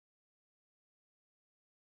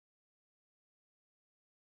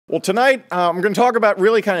Well, tonight I'm going to talk about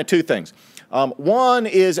really kind of two things. One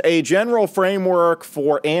is a general framework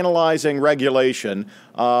for analyzing regulation,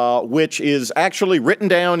 which is actually written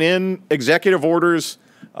down in executive orders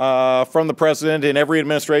from the president in every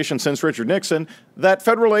administration since Richard Nixon that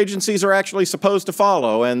federal agencies are actually supposed to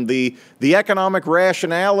follow. And the economic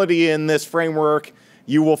rationality in this framework,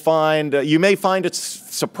 you will find, you may find it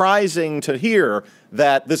surprising to hear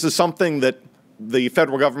that this is something that the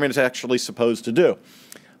federal government is actually supposed to do.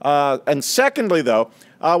 And secondly, though,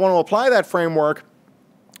 I want to apply that framework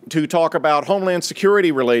to talk about Homeland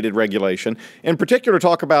Security related regulation, in particular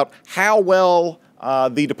talk about how well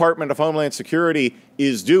the Department of Homeland Security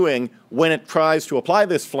is doing when it tries to apply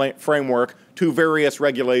this framework to various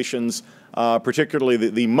regulations, particularly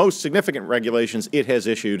the most significant regulations it has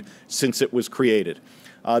issued since it was created.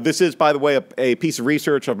 This is, by the way, a piece of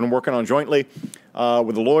research I've been working on jointly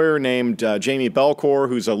with a lawyer named Jamie Belcour,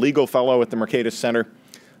 who's a legal fellow at the Mercatus Center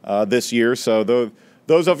this year. So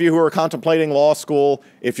those of you who are contemplating law school,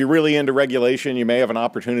 if you're really into regulation, you may have an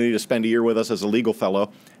opportunity to spend a year with us as a legal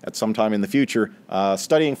fellow at some time in the future,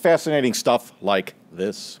 studying fascinating stuff like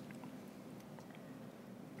this.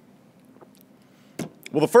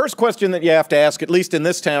 Well, the first question that you have to ask, at least in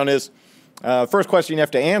this town, is, first question you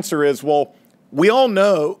have to answer is, well, we all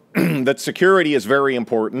know that security is very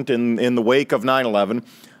important in the wake of 9/11.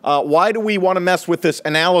 Why do we want to mess with this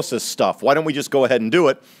analysis stuff? Why don't we just go ahead and do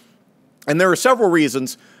it? And there are several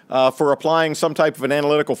reasons for applying some type of an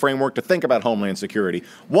analytical framework to think about Homeland Security.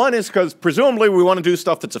 One is because presumably we want to do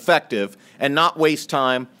stuff that's effective and not waste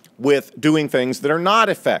time with doing things that are not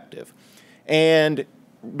effective. And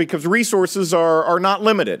because resources are not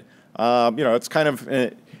limited. You know, it's kind of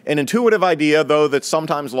an intuitive idea, though, that's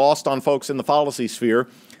sometimes lost on folks in the policy sphere,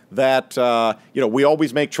 that you know, we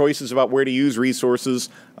always make choices about where to use resources.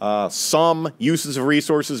 Some uses of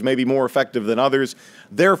resources may be more effective than others.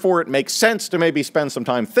 Therefore, it makes sense to maybe spend some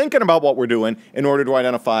time thinking about what we're doing in order to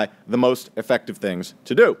identify the most effective things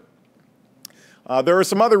to do. There are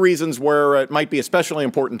some other reasons where it might be especially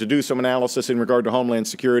important to do some analysis in regard to Homeland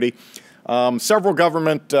Security. Several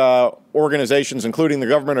government organizations, including the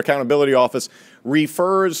Government Accountability Office,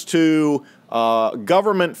 refers to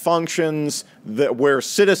government functions where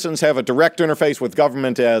citizens have a direct interface with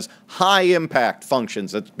government as high-impact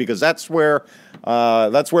functions. That's because that's where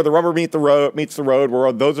the rubber meets the road,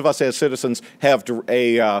 where those of us as citizens have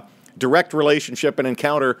a direct relationship and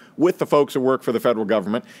encounter with the folks who work for the federal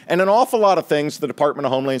government. And an awful lot of things the Department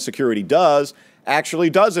of Homeland Security actually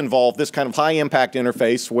does involve this kind of high-impact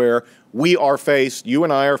interface where we are faced, you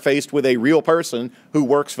and I are faced with a real person who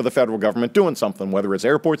works for the federal government doing something, whether it's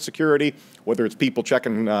airport security, whether it's people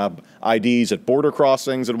checking IDs at border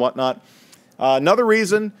crossings and whatnot. Another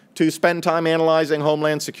reason to spend time analyzing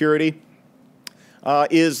Homeland Security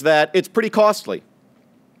is that it's pretty costly.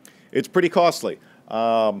 It's pretty costly.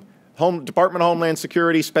 Department of Homeland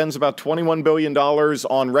Security spends about $21 billion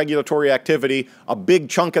on regulatory activity. A big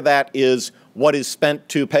chunk of that is what is spent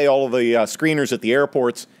to pay all of the screeners at the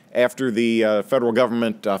airports after the federal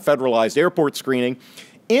government federalized airport screening.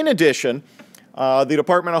 In addition, the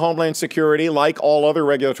Department of Homeland Security, like all other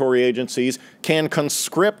regulatory agencies, can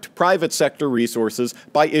conscript private sector resources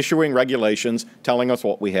by issuing regulations telling us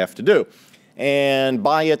what we have to do. And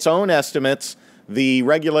by its own estimates, the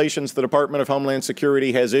regulations the Department of Homeland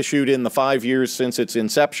Security has issued in the 5 years since its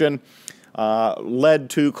inception led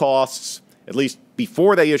to costs, at least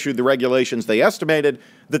before they issued the regulations, they estimated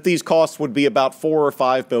that these costs would be about $4 or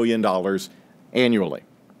 $5 billion annually.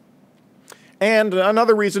 And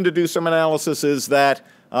another reason to do some analysis is that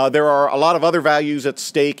there are a lot of other values at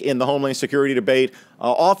stake in the Homeland Security debate,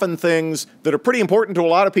 often things that are pretty important to a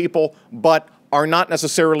lot of people, but are not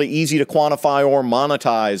necessarily easy to quantify or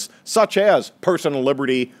monetize, such as personal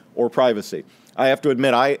liberty or privacy. I have to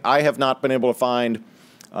admit, I have not been able to find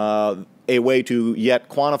a way to yet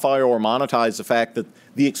quantify or monetize the fact that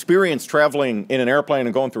the experience traveling in an airplane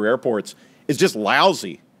and going through airports is just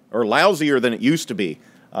lousy, or lousier than it used to be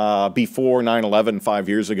before 9/11 5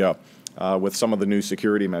 years ago with some of the new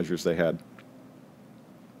security measures they had.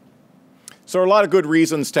 So a lot of good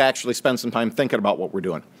reasons to actually spend some time thinking about what we're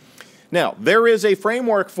doing. Now, there is a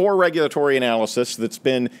framework for regulatory analysis that's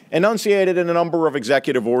been enunciated in a number of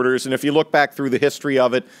executive orders, and if you look back through the history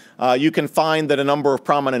of it, you can find that a number of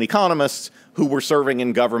prominent economists who were serving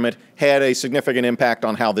in government had a significant impact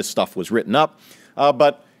on how this stuff was written up.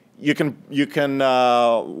 But you can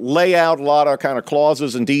lay out a lot of kind of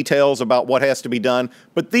clauses and details about what has to be done,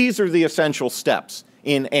 but these are the essential steps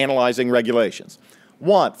in analyzing regulations.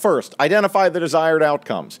 First, identify the desired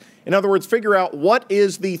outcomes. In other words, figure out what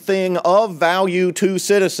is the thing of value to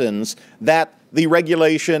citizens that the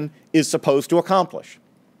regulation is supposed to accomplish.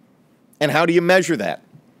 And how do you measure that?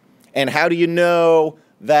 And how do you know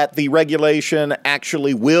that the regulation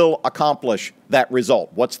actually will accomplish that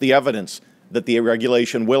result? What's the evidence that the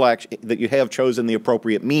regulation will that you have chosen the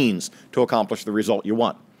appropriate means to accomplish the result you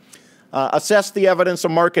want? Assess the evidence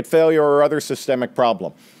of market failure or other systemic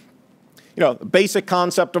problem. You know, basic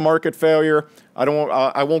concept of market failure,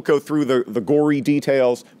 I won't go through the gory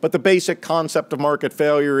details, but the basic concept of market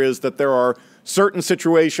failure is that there are certain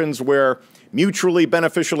situations where mutually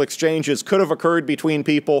beneficial exchanges could have occurred between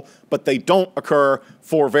people, but they don't occur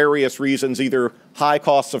for various reasons, either high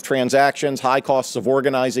costs of transactions, high costs of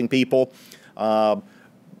organizing people,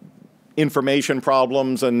 information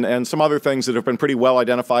problems, and some other things that have been pretty well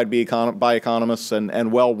identified by economists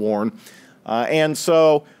and well worn. And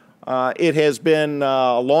so it has been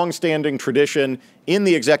a long-standing tradition in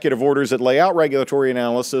the executive orders that lay out regulatory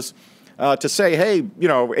analysis to say, hey, you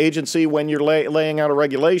know, agency, when you're laying out a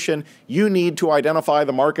regulation, you need to identify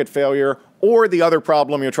the market failure or the other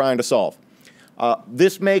problem you're trying to solve.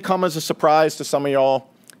 This may come as a surprise to some of y'all,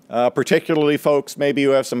 particularly folks maybe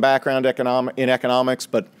who have some background in economics,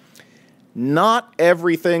 but not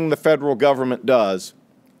everything the federal government does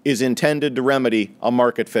is intended to remedy a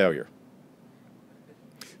market failure.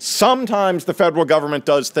 Sometimes the federal government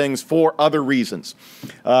does things for other reasons,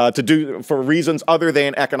 for reasons other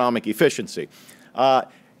than economic efficiency.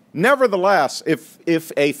 Nevertheless,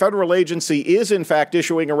 if a federal agency is in fact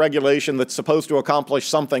issuing a regulation that's supposed to accomplish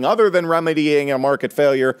something other than remedying a market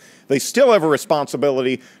failure, they still have a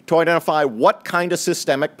responsibility to identify what kind of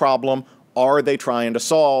systemic problem are they trying to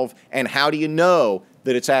solve, and how do you know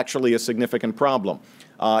that it's actually a significant problem?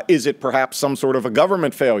 Is it perhaps some sort of a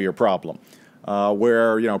government failure problem?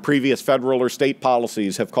 Where, you know, previous federal or state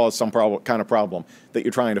policies have caused some kind of problem that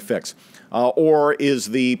you're trying to fix? Or is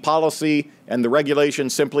the policy and the regulation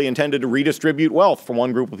simply intended to redistribute wealth from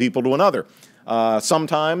one group of people to another?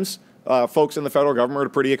 Sometimes folks in the federal government are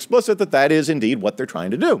pretty explicit that that is indeed what they're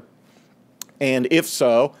trying to do. And if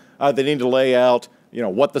so, they need to lay out, you know,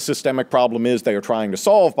 what the systemic problem is they are trying to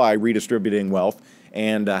solve by redistributing wealth,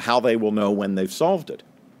 and how they will know when they've solved it.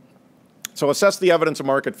 So assess the evidence of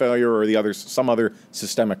market failure or some other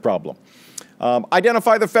systemic problem.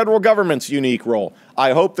 Identify the federal government's unique role.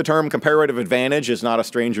 I hope the term comparative advantage is not a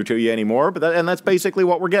stranger to you anymore, but and that's basically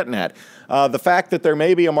what we're getting at. The fact that there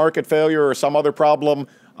may be a market failure or some other problem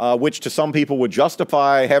which to some people would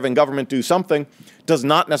justify having government do something does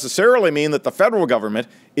not necessarily mean that the federal government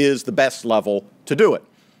is the best level to do it.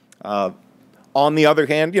 On the other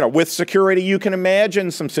hand, you know, with security, you can imagine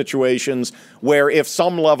some situations where if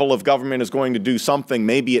some level of government is going to do something,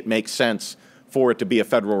 maybe it makes sense for it to be a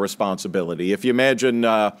federal responsibility. If you imagine,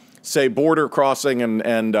 say, border crossing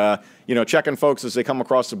and you know, checking folks as they come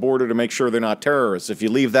across the border to make sure they're not terrorists. If you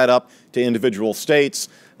leave that up to individual states,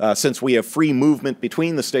 since we have free movement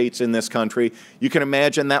between the states in this country, you can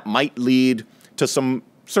imagine that might lead to some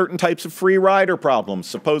certain types of free rider problems.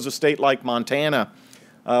 Suppose a state like Montana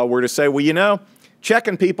were to say, well, you know,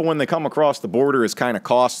 checking people when they come across the border is kind of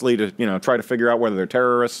costly to, you know, try to figure out whether they're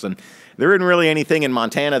terrorists, and there isn't really anything in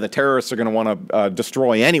Montana the terrorists are going to want to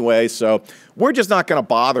destroy anyway, so we're just not going to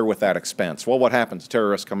bother with that expense. Well, what happens?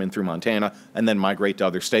 Terrorists come in through Montana and then migrate to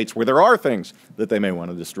other states where there are things that they may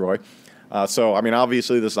want to destroy. So, I mean,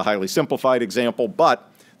 obviously this is a highly simplified example,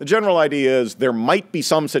 but the general idea is there might be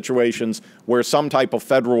some situations where some type of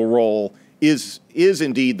federal role is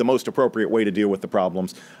indeed the most appropriate way to deal with the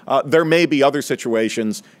problems. There may be other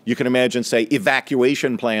situations. You can imagine, say,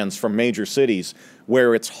 evacuation plans from major cities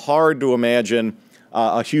where it's hard to imagine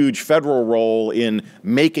a huge federal role in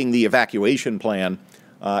making the evacuation plan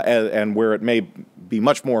and where it may be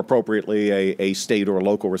much more appropriately a state or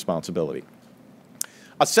local responsibility.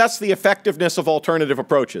 Assess the effectiveness of alternative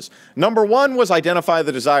approaches. Number one was identify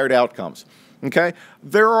the desired outcomes. Okay?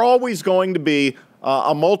 There are always going to be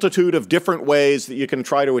a multitude of different ways that you can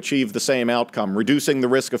try to achieve the same outcome. Reducing the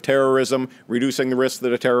risk of terrorism, reducing the risk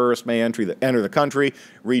that a terrorist may enter the country,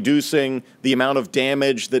 reducing the amount of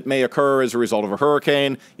damage that may occur as a result of a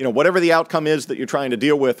hurricane. You know, whatever the outcome is that you're trying to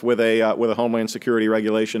deal with a Homeland Security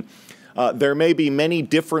regulation, there may be many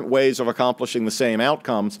different ways of accomplishing the same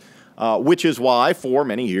outcomes, which is why, for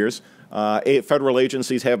many years, federal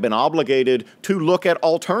agencies have been obligated to look at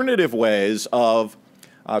alternative ways of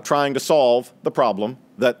trying to solve the problem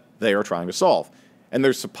that they are trying to solve. And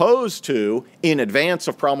they're supposed to, in advance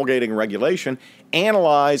of promulgating regulation,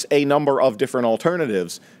 analyze a number of different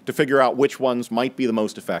alternatives to figure out which ones might be the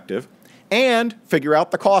most effective and figure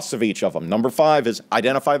out the costs of each of them. Number 5 is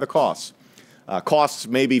identify the costs. Costs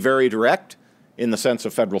may be very direct in the sense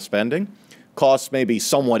of federal spending. Costs may be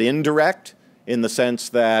somewhat indirect in the sense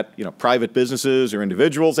that, you know, private businesses or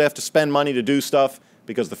individuals have to spend money to do stuff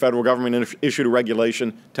because the federal government issued a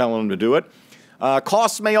regulation telling them to do it.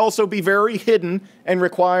 Costs may also be very hidden and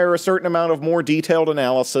require a certain amount of more detailed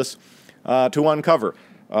analysis to uncover.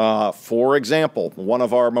 For example, one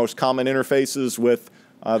of our most common interfaces with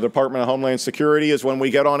the Department of Homeland Security is when we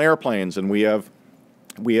get on airplanes and we have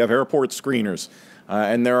airport screeners.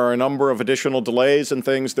 And there are a number of additional delays and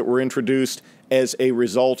things that were introduced as a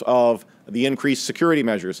result of the increased security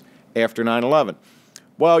measures after 9/11.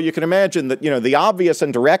 Well, you can imagine that, the obvious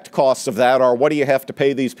and direct costs of that are what do you have to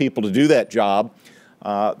pay these people to do that job?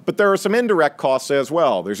 But there are some indirect costs as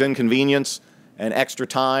well. There's inconvenience and extra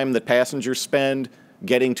time that passengers spend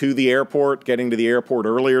getting to the airport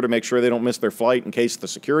earlier to make sure they don't miss their flight in case the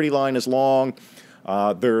security line is long.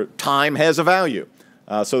 Their time has a value.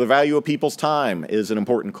 So the value of people's time is an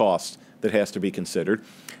important cost that has to be considered.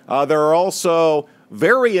 There are also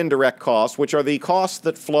very indirect costs, which are the costs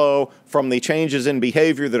that flow from the changes in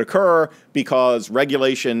behavior that occur because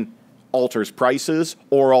regulation alters prices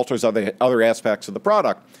or alters other aspects of the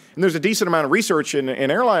product. And there's a decent amount of research in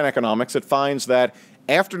airline economics that finds that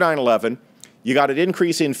after 9/11, you got an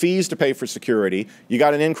increase in fees to pay for security. You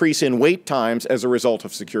got an increase in wait times as a result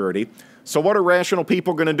of security. So what are rational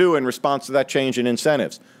people going to do in response to that change in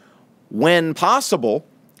incentives? When possible,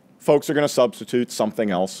 folks are going to substitute something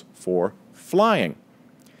else for flying.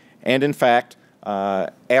 And in fact,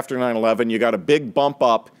 after 9/11, you got a big bump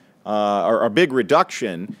up or a big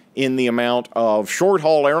reduction in the amount of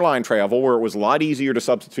short-haul airline travel where it was a lot easier to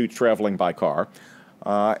substitute traveling by car.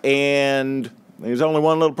 And there's only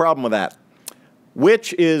one little problem with that.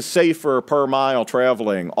 Which is safer per mile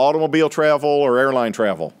traveling, automobile travel or airline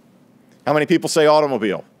travel? How many people say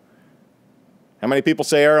automobile? How many people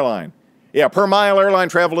say airline? Yeah, per mile airline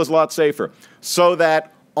travel is a lot safer. So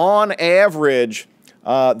that on average,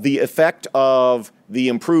 the effect of the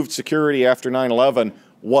improved security after 9/11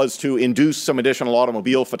 was to induce some additional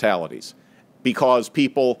automobile fatalities because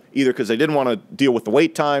people, either because they didn't want to deal with the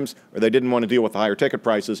wait times or they didn't want to deal with the higher ticket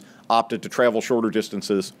prices, opted to travel shorter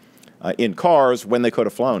distances in cars when they could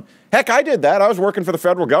have flown. Heck, I did that. I was working for the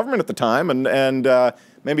federal government at the time, and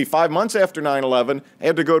maybe 5 months after 9/11, I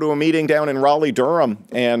had to go to a meeting down in Raleigh-Durham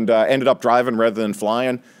and ended up driving rather than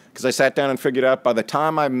flying because I sat down and figured out by the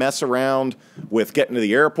time I mess around with getting to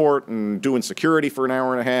the airport and doing security for an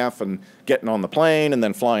hour and a half and getting on the plane and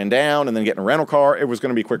then flying down and then getting a rental car, it was going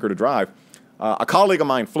to be quicker to drive. A colleague of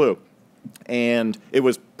mine flew, and it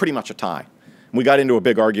was pretty much a tie. We got into a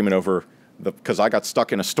big argument over because I got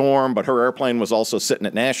stuck in a storm, but her airplane was also sitting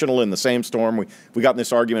at National in the same storm. We got in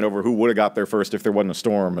this argument over who would have got there first if there wasn't a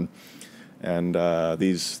storm. And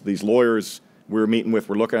these lawyers we were meeting with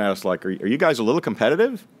were looking at us like, are you guys a little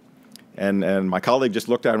competitive? And my colleague just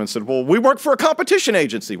looked at him and said, well, we work for a competition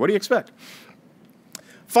agency. What do you expect?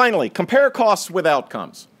 Finally, compare costs with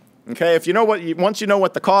outcomes. Okay, if you know once you know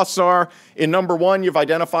what the costs are, in number one, you've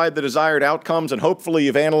identified the desired outcomes, and hopefully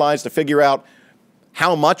you've analyzed to figure out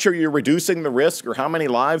how much are you reducing the risk or how many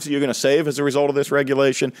lives are you going to save as a result of this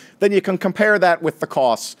regulation. Then you can compare that with the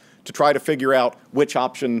costs to try to figure out which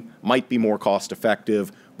option might be more cost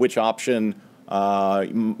effective, which option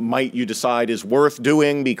might you decide is worth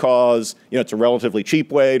doing because it's a relatively cheap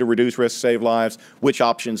way to reduce risk, save lives, which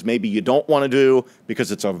options maybe you don't want to do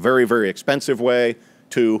because it's a very, very expensive way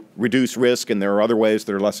to reduce risk and there are other ways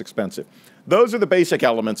that are less expensive. Those are the basic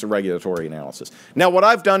elements of regulatory analysis. Now, what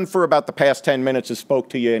I've done for about the past 10 minutes is spoke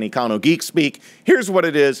to you in econo-geek speak. Here's what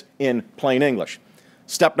it is in plain English.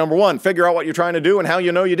 Step number one, figure out what you're trying to do and how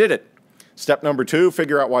you know you did it. Step number two,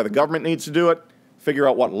 figure out why the government needs to do it. Figure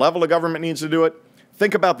out what level the government needs to do it.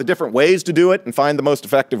 Think about the different ways to do it and find the most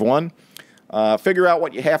effective one. Figure out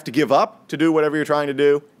what you have to give up to do whatever you're trying to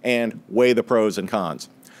do and weigh the pros and cons.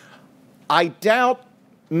 I doubt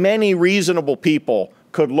many reasonable people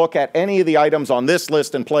could look at any of the items on this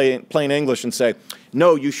list in plain English and say,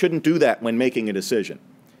 no, you shouldn't do that when making a decision.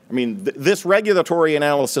 I mean, this regulatory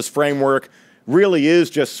analysis framework really is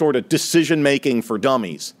just sort of decision-making for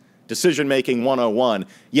dummies, decision-making 101,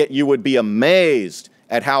 yet you would be amazed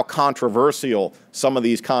at how controversial some of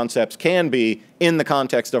these concepts can be in the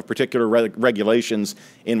context of particular regulations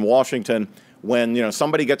in Washington when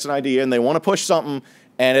somebody gets an idea and they want to push something,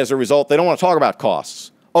 and as a result, they don't want to talk about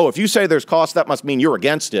costs. Oh, if you say there's costs, that must mean you're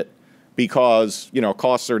against it because,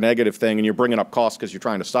 costs are a negative thing and you're bringing up costs because you're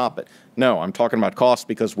trying to stop it. No, I'm talking about costs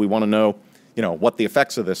because we want to know, what the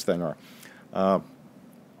effects of this thing are,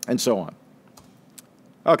 and so on.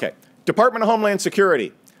 Okay, Department of Homeland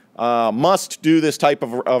Security must do this type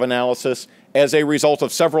of analysis as a result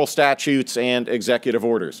of several statutes and executive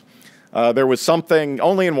orders. There was something,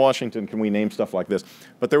 only in Washington can we name stuff like this,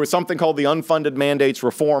 but there was something called the Unfunded Mandates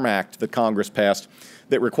Reform Act that Congress passed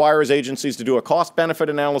that requires agencies to do a cost-benefit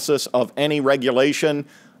analysis of any regulation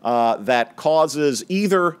that causes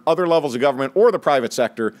either other levels of government or the private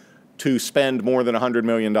sector to spend more than $100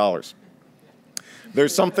 million.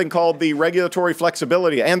 There's something called the regulatory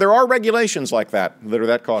flexibility, and there are regulations like that are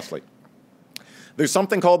that costly. There's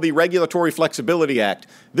something called the Regulatory Flexibility Act.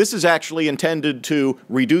 This is actually intended to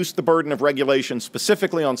reduce the burden of regulation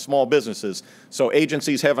specifically on small businesses. So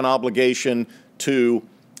agencies have an obligation to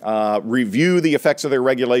review the effects of their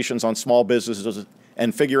regulations on small businesses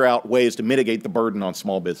and figure out ways to mitigate the burden on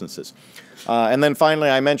small businesses. And then finally,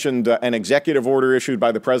 I mentioned an executive order issued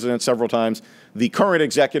by the President several times. The current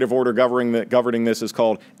executive order governing this is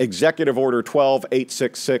called Executive Order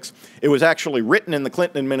 12866. It was actually written in the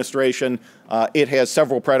Clinton administration. It has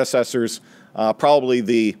several predecessors. Probably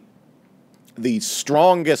the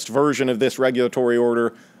strongest version of this regulatory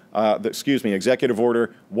order, executive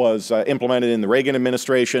order, was implemented in the Reagan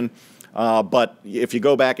administration. But if you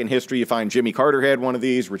go back in history, you find Jimmy Carter had one of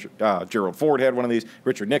these, Gerald Ford had one of these,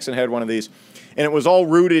 Richard Nixon had one of these. And it was all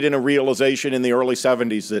rooted in a realization in the early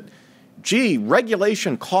 70s that, gee,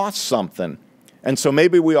 regulation costs something. And so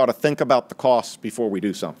maybe we ought to think about the costs before we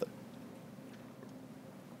do something.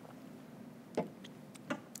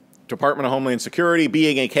 Department of Homeland Security,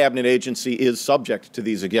 being a cabinet agency, is subject to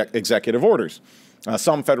these executive orders.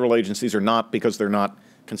 Some federal agencies are not because they're not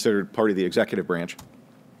considered part of the executive branch.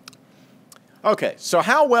 Okay, so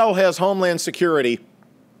how well has Homeland Security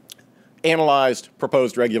analyzed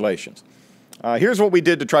proposed regulations? Here's what we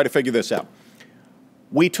did to try to figure this out.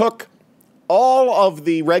 We took all of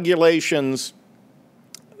the regulations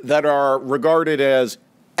that are regarded as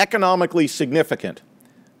economically significant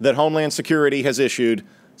that Homeland Security has issued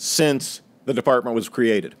since the department was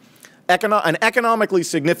created. An economically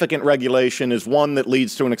significant regulation is one that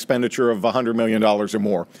leads to an expenditure of $100 million or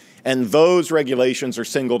more. And those regulations are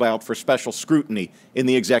singled out for special scrutiny in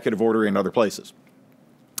the executive order and other places.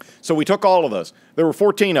 So we took all of those. There were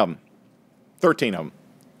 14 of them. 13 of them.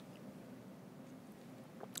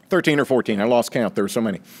 13 or 14. I lost count. There were so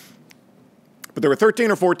many. But there were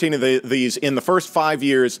 13 or 14 of these in the first 5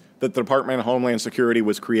 years that the Department of Homeland Security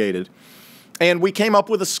was created. And we came up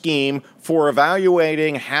with a scheme for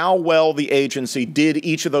evaluating how well the agency did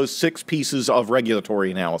each of those 6 pieces of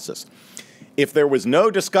regulatory analysis. If there was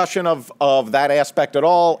no discussion of that aspect at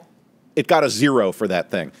all, it got a 0 for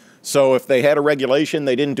that thing. So if they had a regulation,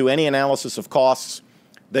 they didn't do any analysis of costs,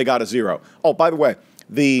 they got a 0. Oh, by the way,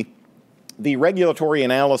 the regulatory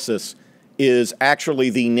analysis is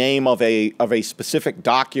actually the name of a specific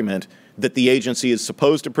document that the agency is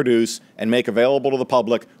supposed to produce and make available to the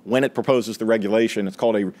public when it proposes the regulation.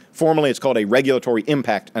 Formally it's called a regulatory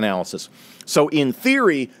impact analysis. So in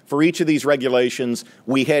theory, for each of these regulations,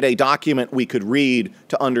 we had a document we could read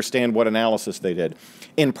to understand what analysis they did.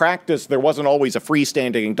 In practice, there wasn't always a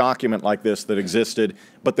freestanding document like this that existed,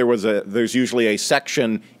 but there's usually a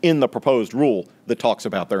section in the proposed rule that talks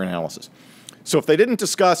about their analysis. So if they didn't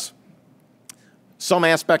discuss some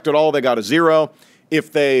aspect at all, they got a 0.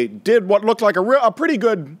 If they did what looked like a pretty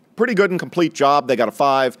good and complete job, they got a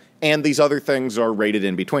 5, and these other things are rated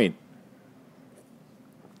in between.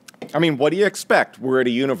 I mean, what do you expect? We're at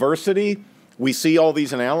a university. We see all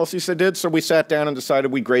these analyses they did, so we sat down and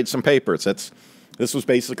decided we'd grade some papers. This was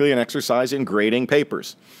basically an exercise in grading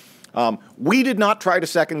papers. We did not try to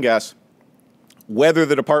second guess whether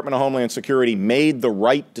the Department of Homeland Security made the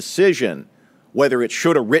right decision, whether it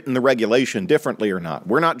should have written the regulation differently or not.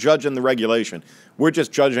 We're not judging the regulation. We're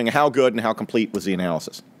just judging how good and how complete was the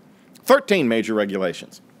analysis. 13 major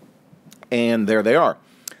regulations. And there they are.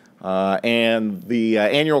 And the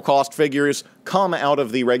annual cost figures come out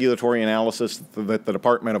of the regulatory analysis that the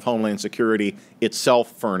Department of Homeland Security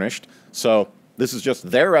itself furnished. So this is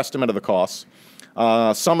just their estimate of the costs.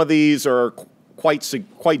 Some of these are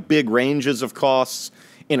quite big ranges of costs.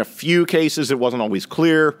 In a few cases, it wasn't always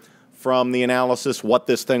clear from the analysis what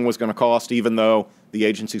this thing was going to cost, even though the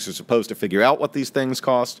agencies are supposed to figure out what these things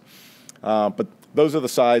cost. But those are the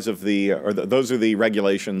size of those are the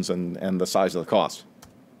regulations and the size of the cost.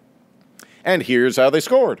 And here's how they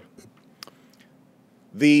scored.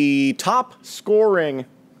 The top scoring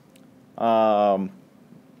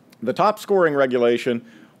regulation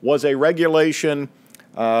was a regulation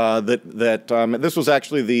this was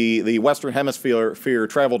actually the Western Hemisphere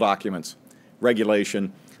travel documents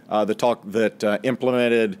regulation that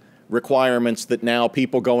implemented requirements that now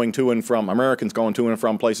people going to and from, Americans going to and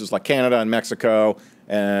from places like Canada and Mexico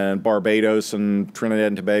and Barbados and Trinidad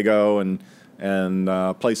and Tobago and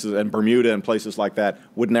places and Bermuda and places like that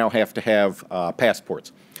would now have to have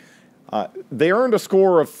passports. They earned a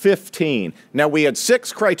score of 15. Now, we had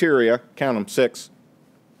 6 criteria, count them, 6.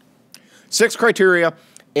 6 criteria,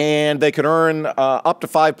 and they could earn up to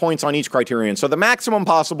 5 points on each criterion. So the maximum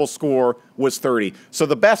possible score was 30. So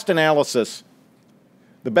the best analysis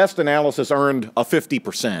earned a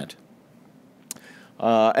 50%.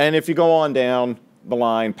 And if you go on down the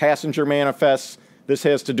line, passenger manifests, this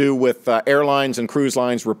has to do with airlines and cruise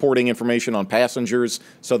lines reporting information on passengers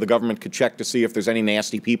so the government could check to see if there's any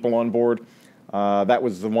nasty people on board. That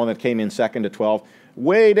was the one that came in second at 12.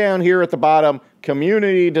 Way down here at the bottom,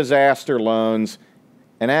 community disaster loans,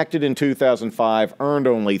 enacted in 2005, earned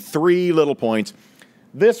only 3 little points.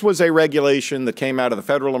 This was a regulation that came out of the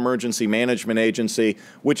Federal Emergency Management Agency,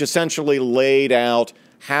 which essentially laid out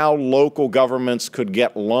how local governments could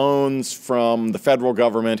get loans from the federal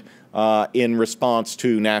government in response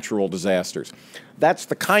to natural disasters. That's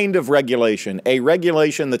the kind of regulation, a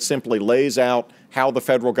regulation that simply lays out how the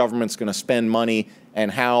federal government's going to spend money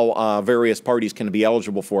and how various parties can be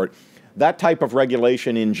eligible for it. That type of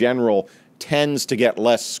regulation in general tends to get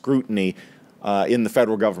less scrutiny in the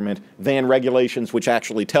federal government than regulations which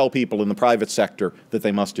actually tell people in the private sector that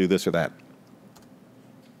they must do this or that.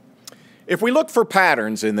 If we look for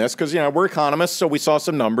patterns in this, because we're economists, so we saw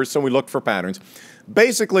some numbers, so we looked for patterns.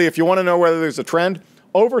 Basically, if you want to know whether there's a trend,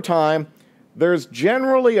 over time, there's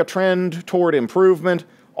generally a trend toward improvement,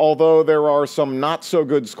 although there are some not so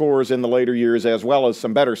good scores in the later years as well as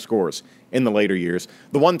some better scores in the later years.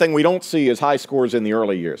 The one thing we don't see is high scores in the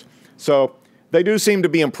early years. So they do seem to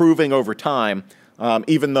be improving over time,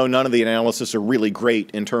 even though none of the analysis are really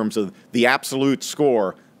great in terms of the absolute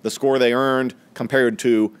score, the score they earned compared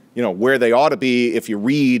to where they ought to be if you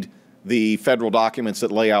read the federal documents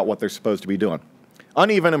that lay out what they're supposed to be doing.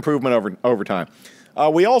 Uneven improvement over time.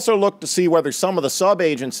 We also looked to see whether some of the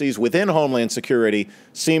sub-agencies within Homeland Security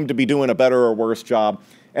seem to be doing a better or worse job.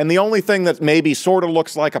 And the only thing that maybe sort of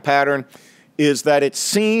looks like a pattern is that it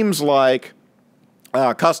seems like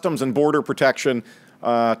Customs and Border Protection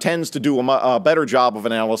tends to do a better job of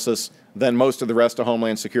analysis than most of the rest of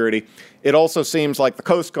Homeland Security. It also seems like the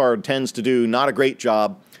Coast Guard tends to do not a great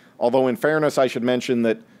job, although in fairness I should mention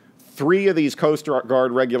that 3 of these Coast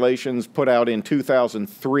Guard regulations put out in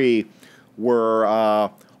 2003 were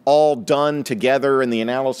all done together, and the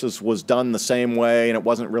analysis was done the same way, and it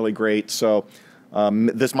wasn't really great. So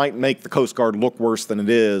this might make the Coast Guard look worse than it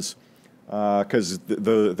is, because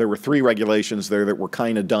there were 3 regulations there that were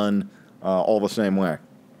kind of done all the same way,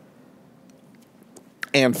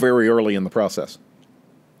 and very early in the process.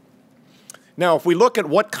 Now, if we look at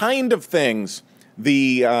what kind of things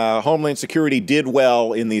the Homeland Security did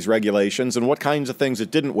well in these regulations and what kinds of things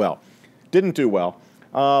it didn't do well,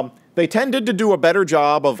 they tended to do a better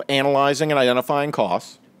job of analyzing and identifying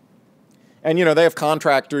costs. And, they have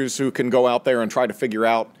contractors who can go out there and try to figure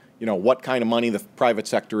out, what kind of money the private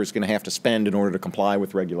sector is going to have to spend in order to comply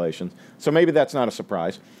with regulations. So maybe that's not a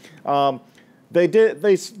surprise. They did,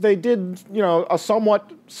 a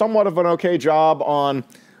somewhat of an okay job on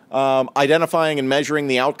identifying and measuring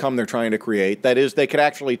the outcome they're trying to create. That is, they could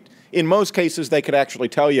actually, in most cases, they could actually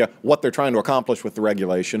tell you what they're trying to accomplish with the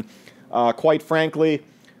regulation. Quite frankly,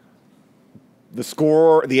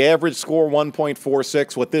 the average score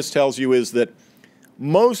 1.46, what this tells you is that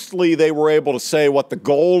mostly they were able to say what the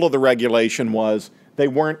goal of the regulation was. They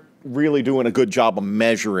weren't really doing a good job of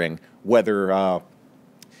measuring whether,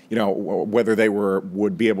 whether they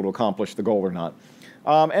would be able to accomplish the goal or not.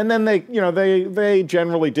 And then they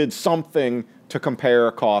generally did something to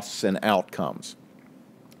compare costs and outcomes.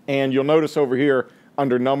 And you'll notice over here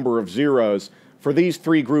under number of zeros, for these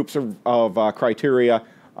 3 groups of criteria,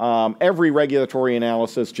 every regulatory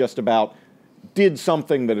analysis just about did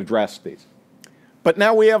something that addressed these. But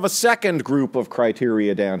now we have a second group of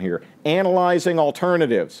criteria down here, analyzing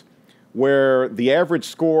alternatives, where the average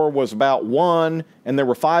score was about 1, and there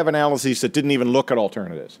were 5 analyses that didn't even look at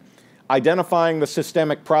alternatives. Identifying the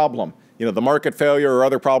systemic problem, the market failure or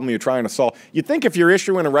other problem you're trying to solve. You'd think if you're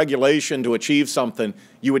issuing a regulation to achieve something,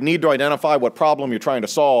 you would need to identify what problem you're trying to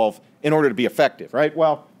solve in order to be effective, right?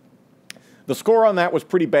 Well, the score on that was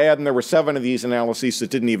pretty bad, and there were 7 of these analyses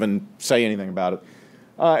that didn't even say anything about it.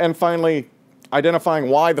 And finally, identifying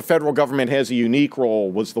why the federal government has a unique role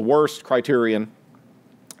was the worst criterion,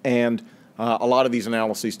 and a lot of these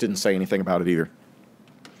analyses didn't say anything about it either.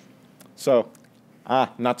 So,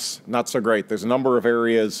 not so great. There's a number of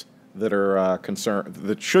areas that are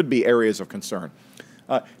that should be areas of concern.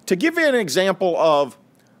 To give you an example of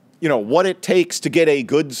what it takes to get a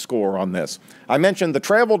good score on this, I mentioned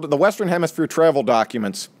the Western Hemisphere travel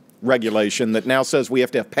documents regulation that now says we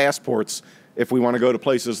have to have passports if we want to go to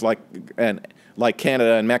places like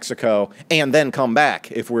Canada and Mexico and then come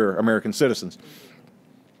back if we're American citizens.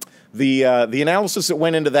 The analysis that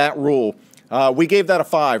went into that rule, we gave that a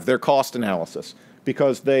 5, their cost analysis,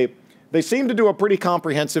 because they seem to do a pretty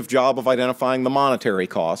comprehensive job of identifying the monetary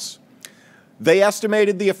costs. They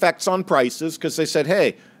estimated the effects on prices because they said,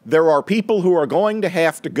 hey, there are people who are going to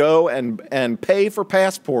have to go and pay for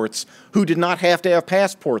passports who did not have to have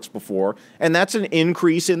passports before, and that's an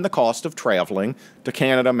increase in the cost of traveling to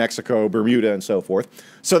Canada, Mexico, Bermuda, and so forth.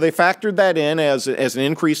 So they factored that in as an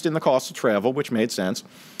increase in the cost of travel, which made sense.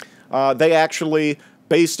 They actually,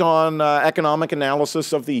 based on economic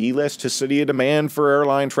analysis of the elasticity of demand for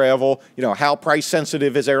airline travel, how price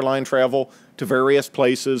sensitive is airline travel to various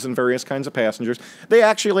places and various kinds of passengers, they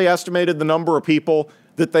actually estimated the number of people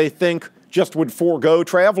that they think just would forego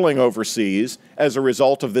traveling overseas as a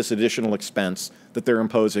result of this additional expense that they're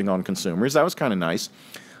imposing on consumers. That was kind of nice.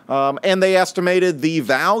 And they estimated the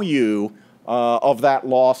value of that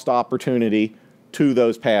lost opportunity to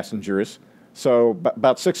those passengers. So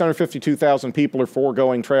about 652,000 people are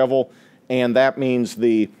foregoing travel, and that means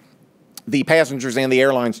the passengers and the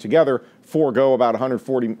airlines together forego about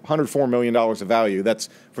 $104 million of value. That's,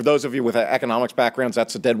 for those of you with economics backgrounds,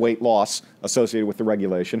 that's a deadweight loss associated with the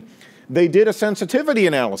regulation. They did a sensitivity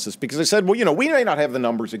analysis because they said, well, we may not have the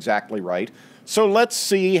numbers exactly right, so let's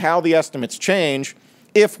see how the estimates change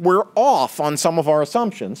if we're off on some of our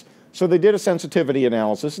assumptions. So they did a sensitivity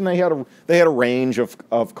analysis, and they had a range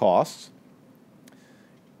of costs.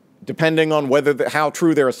 Depending on how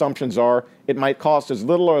true their assumptions are, it might cost as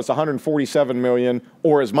little as $147 million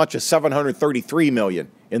or as much as $733 million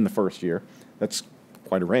in the first year. That's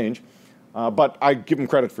quite a range. But I give them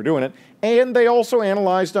credit for doing it. And they also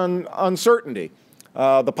analyzed uncertainty.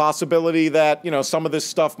 The possibility that some of this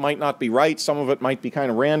stuff might not be right, some of it might be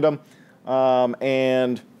kind of random.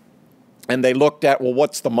 And they looked at, well,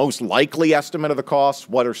 what's the most likely estimate of the cost?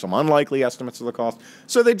 What are some unlikely estimates of the cost?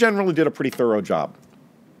 So they generally did a pretty thorough job.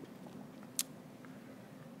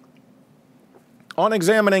 On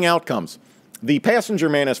examining outcomes, the passenger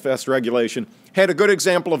manifest regulation had a good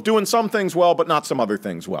example of doing some things well, but not some other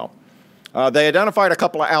things well. They identified a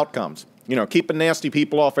couple of outcomes, keeping nasty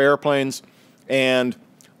people off airplanes and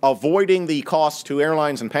avoiding the costs to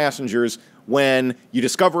airlines and passengers when you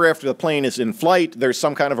discover after the plane is in flight, there's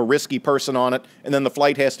some kind of a risky person on it, and then the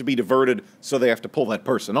flight has to be diverted, so they have to pull that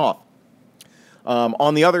person off.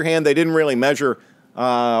 On the other hand, they didn't really measure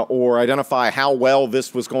or identify how well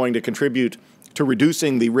this was going to contribute to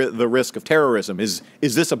reducing the risk of terrorism. Is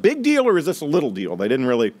this a big deal or is this a little deal? They didn't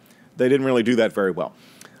really do that very well.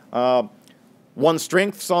 One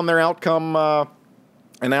strengths on their outcome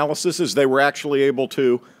analysis is they were actually able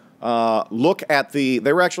to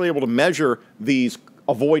measure these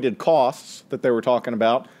avoided costs that they were talking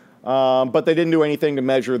about, but they didn't do anything to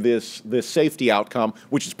measure this safety outcome,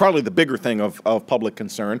 which is probably the bigger thing of public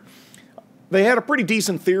concern. They had a pretty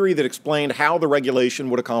decent theory that explained how the regulation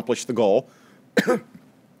would accomplish the goal.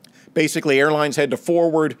 Basically, airlines had to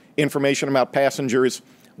forward information about passengers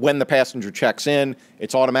when the passenger checks in.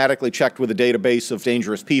 It's automatically checked with a database of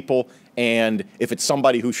dangerous people, and if it's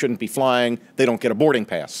somebody who shouldn't be flying, they don't get a boarding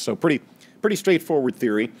pass. So pretty straightforward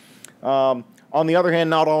theory. On the other hand,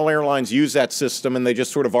 not all airlines use that system, and they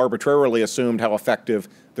just sort of arbitrarily assumed how effective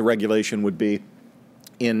the regulation would be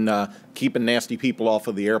in keeping nasty people off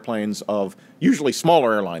of the airplanes of usually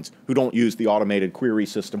smaller airlines who don't use the automated query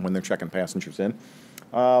system when they're checking passengers in.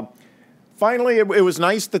 Finally, it was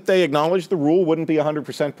nice that they acknowledged the rule wouldn't be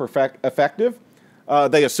 100% effective.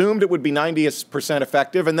 They assumed it would be 90%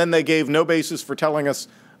 effective, and then they gave no basis for telling us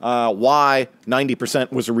why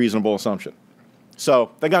 90% was a reasonable assumption.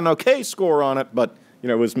 So they got an okay score on it, but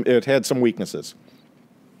it had some weaknesses.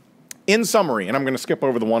 In summary, and I'm going to skip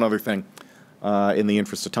over the one other thing in the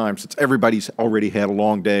interest of time, since everybody's already had a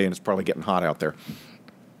long day and it's probably getting hot out there.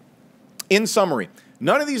 In summary,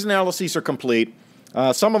 none of these analyses are complete.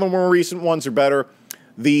 Some of the more recent ones are better.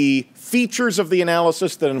 The features of the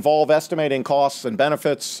analysis that involve estimating costs and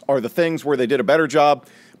benefits are the things where they did a better job,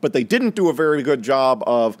 but they didn't do a very good job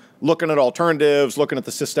of looking at alternatives, looking at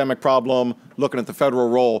the systemic problem, looking at the federal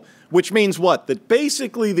role, which means what? That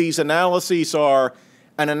basically these analyses are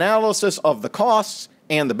an analysis of the costs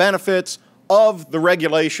and the benefits of the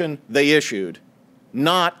regulation they issued,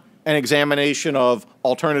 not an examination of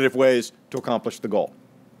alternative ways to accomplish the goal.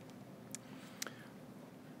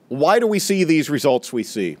 Why do we see these results we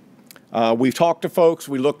see? We've talked to folks,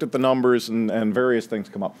 we looked at the numbers, and various things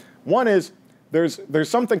come up. One is there's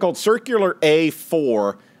something called Circular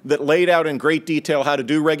A4 that laid out in great detail how to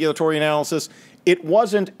do regulatory analysis. It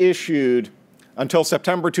wasn't issued until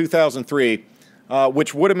September 2003,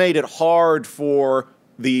 which would have made it hard for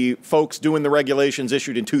the folks doing the regulations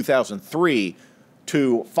issued in 2003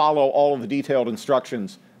 to follow all of the detailed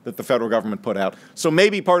instructions that the federal government put out. So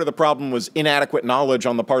maybe part of the problem was inadequate knowledge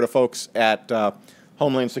on the part of folks at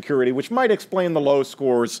Homeland Security, which might explain the low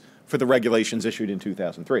scores for the regulations issued in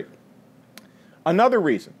 2003. Another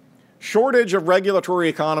reason, shortage of regulatory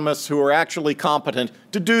economists who are actually competent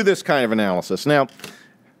to do this kind of analysis. Now,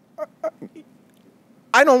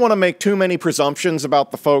 I don't want to make too many presumptions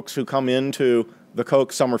about the folks who come into the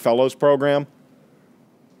Koch Summer Fellows program,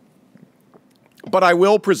 but I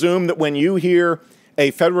will presume that when you hear a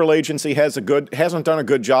federal agency hasn't done a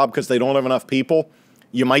good job because they don't have enough people,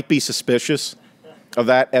 you might be suspicious of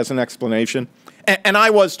that as an explanation. And I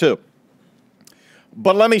was too.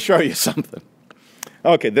 But let me show you something.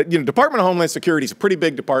 Okay, the Department of Homeland Security is a pretty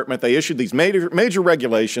big department. They issued these major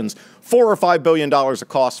regulations, $4 or $5 billion of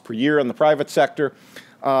costs per year in the private sector.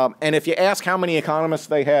 And if you ask how many economists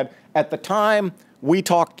they had, at the time we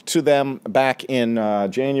talked to them back in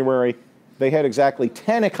January, they had exactly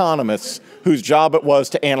 10 economists whose job it was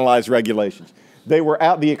to analyze regulations.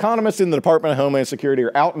 The economists in the Department of Homeland Security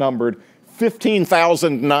are outnumbered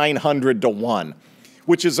 15,900 to 1,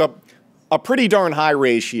 which is a pretty darn high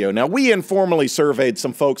ratio. Now, we informally surveyed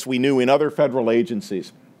some folks we knew in other federal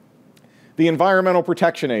agencies. The Environmental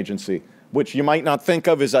Protection Agency, which you might not think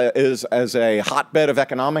of as a hotbed of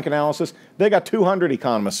economic analysis, they got 200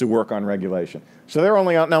 economists who work on regulation. So they're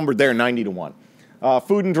only outnumbered there 90 to 1.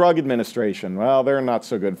 Food and Drug Administration, well, they're not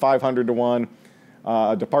so good, 500 to 1.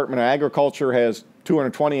 Department of Agriculture has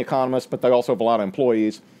 220 economists, but they also have a lot of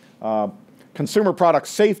employees. Consumer Product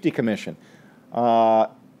Safety Commission,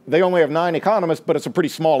 they only have 9 economists, but it's a pretty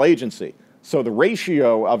small agency. So the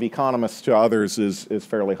ratio of economists to others is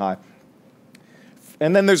fairly high.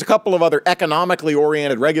 And then there's a couple of other economically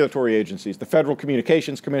oriented regulatory agencies, the Federal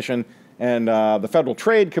Communications Commission and the Federal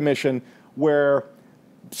Trade Commission, where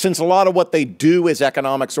since a lot of what they do is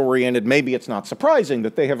economics oriented, maybe it's not surprising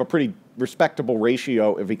that they have a pretty respectable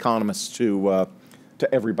ratio of economists to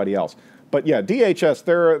everybody else. But yeah, DHS,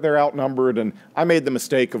 they're outnumbered, and I made the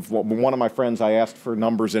mistake of one of my friends, I asked for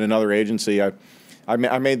numbers in another agency. I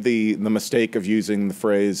made the mistake of using the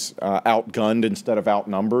phrase outgunned instead of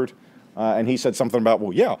outnumbered. And he said something about,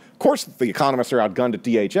 well, yeah, of course the economists are outgunned at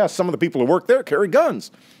DHS. Some of the people who work there carry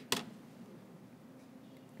guns.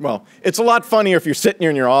 Well, it's a lot funnier if you're sitting here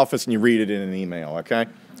in your office and you read it in an email, okay?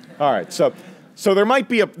 All right, so there might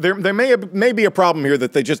be there may be a problem here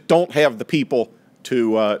that they just don't have the people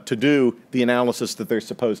to do the analysis that they're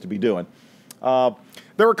supposed to be doing. There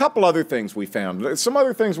are a couple other things we found. Some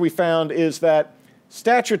other things we found is that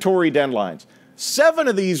statutory deadlines. 7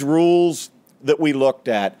 of these rules that we looked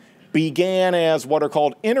at began as what are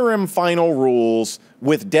called interim final rules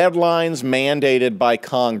with deadlines mandated by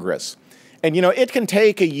Congress. And you know, it can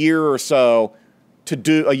take a year or so to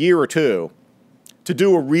do, a year or two, to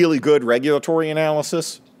do a really good regulatory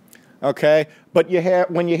analysis, okay? But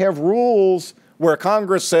when you have rules where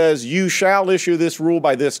Congress says you shall issue this rule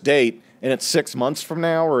by this date, and it's 6 months from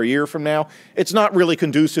now or a year from now, it's not really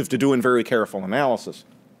conducive to doing very careful analysis.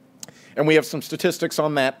 And we have some statistics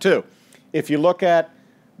on that too. If you look at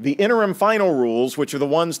the interim final rules, which are the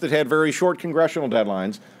ones that had very short congressional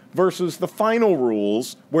deadlines, versus the final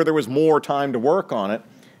rules where there was more time to work on it,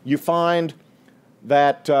 you find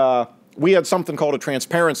that we had something called a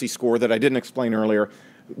transparency score that I didn't explain earlier,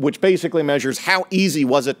 which basically measures how easy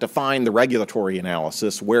was it to find the regulatory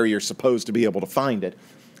analysis where you're supposed to be able to find it.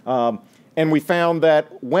 And we found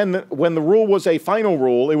that when the rule was a final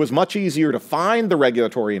rule, it was much easier to find the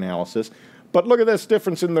regulatory analysis. But look at this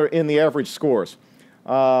difference in the average scores.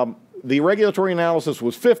 The regulatory analysis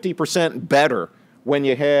was 50% better when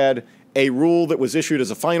you had a rule that was issued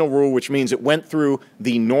as a final rule, which means it went through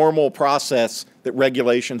the normal process that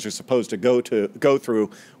regulations are supposed to go through,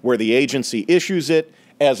 where the agency issues it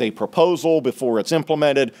as a proposal before it's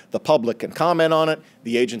implemented. The public can comment on it.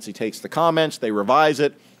 The agency takes the comments, they revise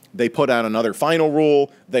it, they put out another final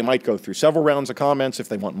rule. They might go through several rounds of comments if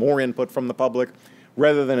they want more input from the public,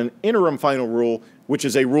 rather than an interim final rule, which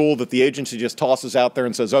is a rule that the agency just tosses out there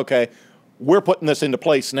and says, okay, we're putting this into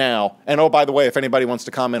place now, and oh, by the way, if anybody wants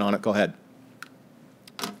to comment on it, go ahead.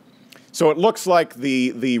 So it looks like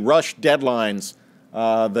the rush deadlines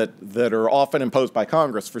that are often imposed by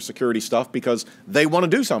Congress for security stuff because they want to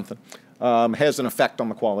do something has an effect on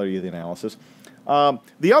the quality of the analysis.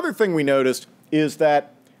 The other thing we noticed is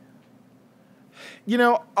that, you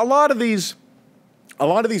know, a lot of these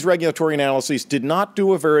regulatory analyses did not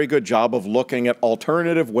do a very good job of looking at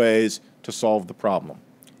alternative ways to solve the problem.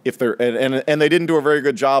 if there, and they didn't do a very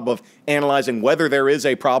good job of analyzing whether there is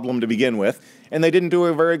a problem to begin with, and they didn't do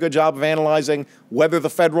a very good job of analyzing whether the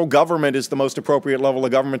federal government is the most appropriate level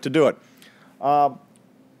of government to do it.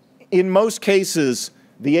 In most cases,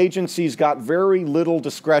 the agencies got very little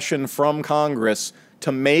discretion from Congress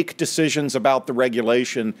to make decisions about the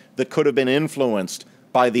regulation that could have been influenced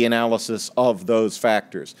by the analysis of those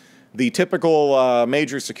factors. The typical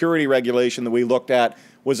major security regulation that we looked at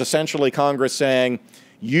was essentially Congress saying,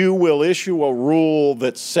 you will issue a rule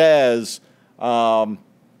that says,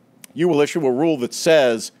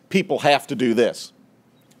 people have to do this.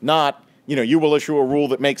 Not, you will issue a rule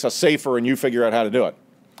that makes us safer and you figure out how to do it.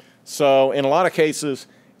 So in a lot of cases,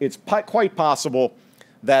 it's quite possible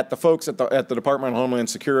that the folks at the Department of Homeland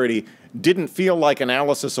Security didn't feel like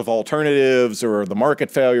analysis of alternatives or the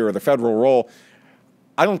market failure or the federal role.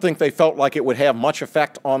 I don't think they felt like it would have much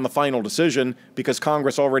effect on the final decision because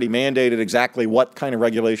Congress already mandated exactly what kind of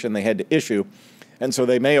regulation they had to issue. And so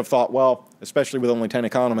they may have thought, well, especially with only 10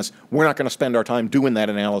 economists, we're not going to spend our time doing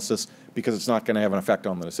that analysis because it's not going to have an effect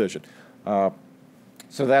on the decision. So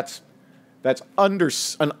that's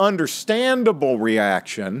an understandable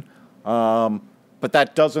reaction, but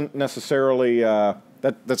that doesn't necessarily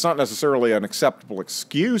that's not necessarily an acceptable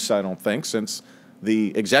excuse, I don't think, since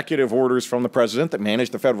the executive orders from the president that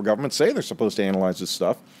manage the federal government say they're supposed to analyze this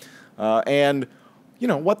stuff. And,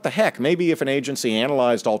 what the heck? Maybe if an agency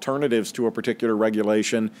analyzed alternatives to a particular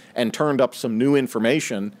regulation and turned up some new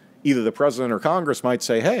information, either the president or Congress might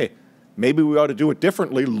say, hey, maybe we ought to do it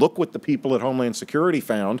differently. Look what the people at Homeland Security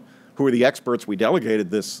found, who are the experts we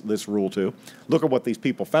delegated this rule to. Look at what these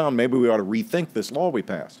people found. Maybe we ought to rethink this law we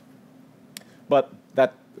passed. But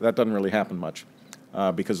that doesn't really happen much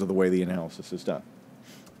because of the way the analysis is done.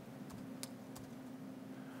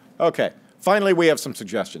 Okay, finally we have some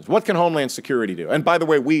suggestions. What can Homeland Security do? And by the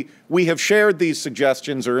way, we have shared these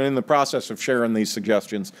suggestions or are in the process of sharing these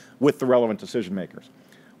suggestions with the relevant decision makers.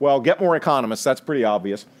 Well, get more economists, that's pretty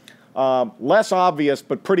obvious. Less obvious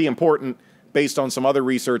but pretty important based on some other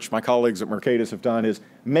research my colleagues at Mercatus have done is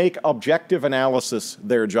make objective analysis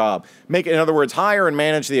their job. In other words, hire and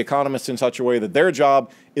manage the economists in such a way that their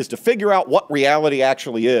job is to figure out what reality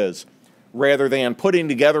actually is rather than putting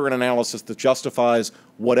together an analysis that justifies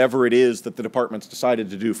whatever it is that the department's decided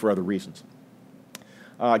to do for other reasons.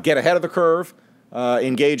 Get ahead of the curve,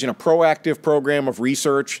 engage in a proactive program of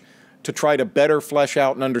research to try to better flesh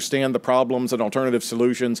out and understand the problems and alternative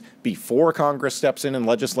solutions before Congress steps in and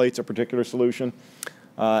legislates a particular solution.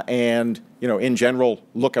 And, in general,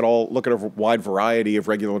 look at a wide variety of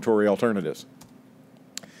regulatory alternatives.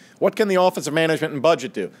 What can the Office of Management and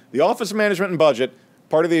Budget do? The Office of Management and Budget,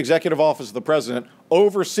 part of the Executive Office of the President,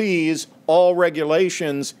 oversees all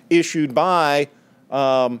regulations issued by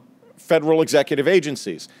federal executive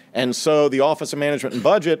agencies. And so the Office of Management and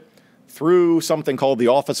Budget, through something called the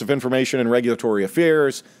Office of Information and Regulatory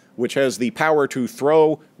Affairs, which has the power to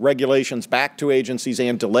throw regulations back to agencies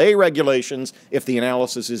and delay regulations if the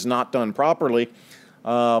analysis is not done properly.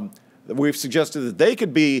 We've suggested that they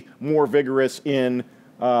could be more vigorous in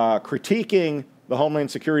critiquing the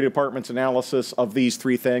Homeland Security Department's analysis of these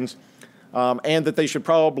three things, and that they should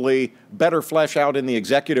probably better flesh out in the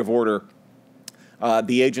executive order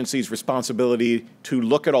the agency's responsibility to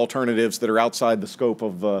look at alternatives that are outside the scope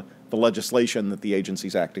of the legislation that the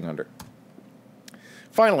agency's acting under.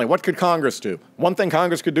 Finally, what could Congress do? One thing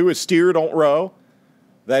Congress could do is steer, don't row.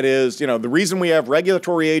 That is, the reason we have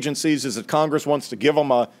regulatory agencies is that Congress wants to give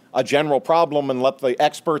them a general problem and let the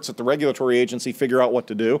experts at the regulatory agency figure out what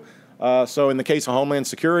to do. So in the case of Homeland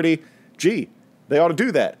Security, gee, they ought to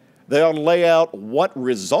do that. They ought to lay out what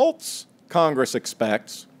results Congress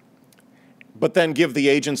expects, but then give the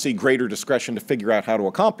agency greater discretion to figure out how to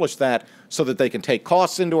accomplish that so that they can take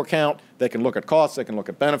costs into account, they can look at costs, they can look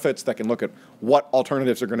at benefits, they can look at what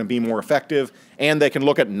alternatives are going to be more effective, and they can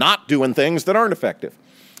look at not doing things that aren't effective.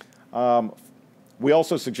 We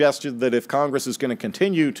also suggested that if Congress is going to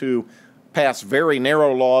continue to pass very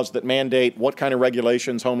narrow laws that mandate what kind of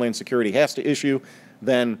regulations Homeland Security has to issue,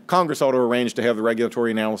 then Congress ought to arrange to have the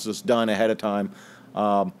regulatory analysis done ahead of time.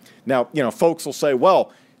 Now, folks will say,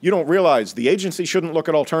 well, you don't realize the agency shouldn't look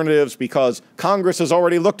at alternatives because Congress has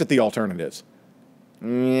already looked at the alternatives.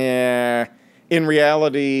 Yeah. In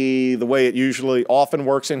reality, the way it usually often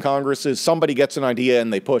works in Congress is somebody gets an idea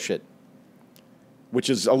and they push it, which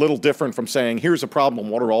is a little different from saying, here's a problem,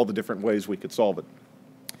 what are all the different ways we could solve it?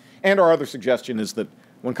 And our other suggestion is that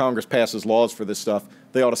when Congress passes laws for this stuff,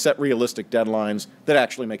 they ought to set realistic deadlines that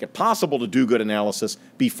actually make it possible to do good analysis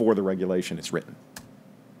before the regulation is written.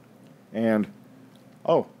 And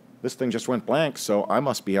oh, this thing just went blank, so I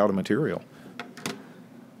must be out of material.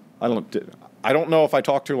 I don't know if I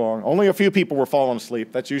talked too long. Only a few people were falling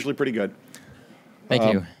asleep. That's usually pretty good.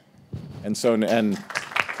 Thank you. And so,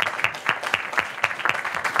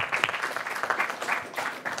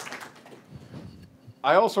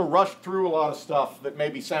 I also rushed through a lot of stuff that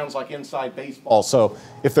maybe sounds like inside baseball. So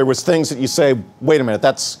if there was things that you say, wait a minute,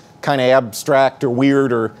 that's kind of abstract or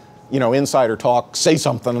weird or, insider talk, say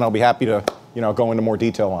something and I'll be happy to, go into more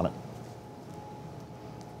detail on it.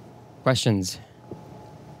 Questions?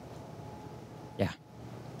 Yeah.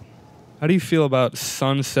 How do you feel about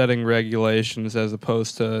sunsetting regulations as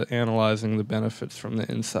opposed to analyzing the benefits from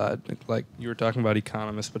the inside? Like you were talking about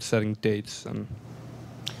economists, but setting dates and...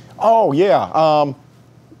 Oh, yeah.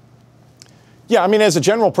 Yeah, I mean, as a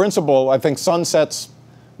general principle, I think sunsets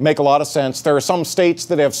make a lot of sense. There are some states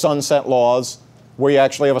that have sunset laws where you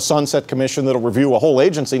actually have a sunset commission that'll review a whole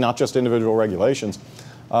agency, not just individual regulations.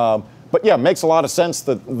 But yeah, it makes a lot of sense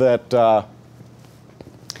that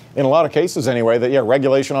in a lot of cases anyway, that, yeah,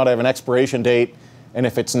 regulation ought to have an expiration date, and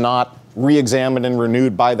if it's not re-examined and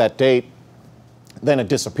renewed by that date, then it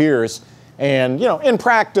disappears. And, in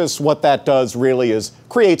practice, what that does really is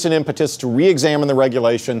creates an impetus to re-examine the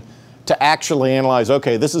regulation, to actually analyze,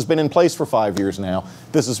 okay, this has been in place for 5 years now.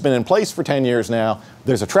 This has been in place for 10 years now.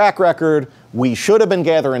 There's a track record. We should have been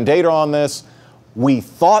gathering data on this. We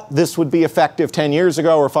thought this would be effective 10 years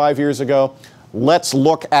ago or 5 years ago. Let's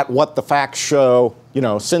look at what the facts show,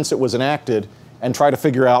 since it was enacted and try to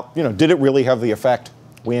figure out, did it really have the effect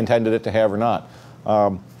we intended it to have or not?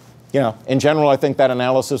 In general, I think that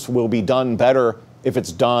analysis will be done better if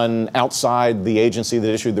it's done outside the agency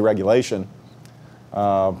that issued the regulation.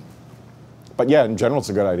 But yeah, in general, it's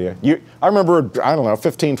a good idea. I remember,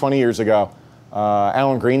 15, 20 years ago,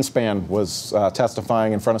 Alan Greenspan was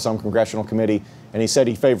testifying in front of some congressional committee, and he said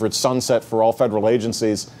he favored sunset for all federal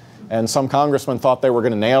agencies. And some congressmen thought they were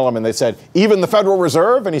going to nail him, and they said, even the Federal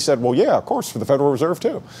Reserve? And he said, well, yeah, of course, for the Federal Reserve,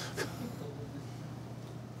 too.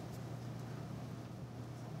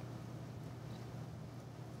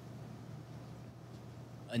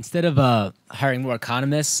 Instead of hiring more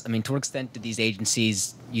economists, to what extent do these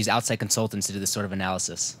agencies use outside consultants to do this sort of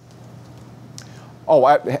analysis?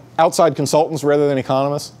 Oh, outside consultants rather than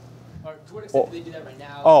economists? Or to what extent do they do that right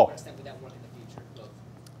now? Oh. To what extent would that work in the future? Both.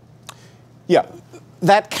 Yeah,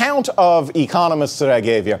 that count of economists that I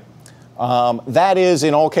gave you, that is,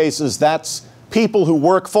 in all cases, that's people who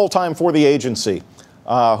work full-time for the agency,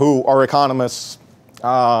 who are economists,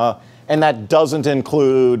 and that doesn't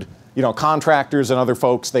include contractors and other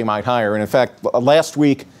folks they might hire. And in fact, last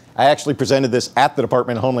week, I actually presented this at the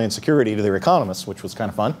Department of Homeland Security to their economists, which was kind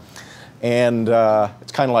of fun. And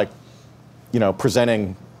it's kind of like,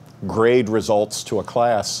 presenting grade results to a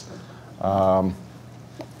class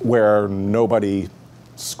where nobody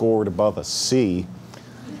scored above a C.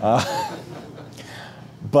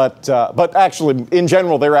 But actually, in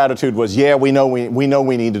general, their attitude was, yeah, we know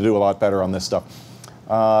we need to do a lot better on this stuff.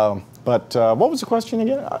 But what was the question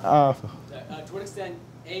again? To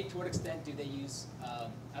what extent do they use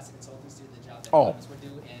outside consultants to do the job that economists would do?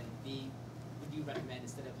 And B, would you recommend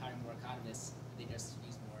instead of hiring more economists, they just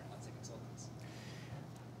use more outside consultants?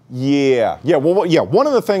 Yeah. Well, yeah. One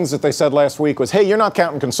of the things that they said last week was, hey, you're not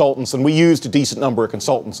counting consultants, and we used a decent number of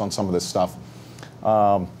consultants on some of this stuff.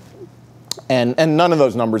 And none of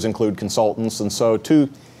those numbers include consultants, and so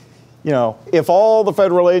if all the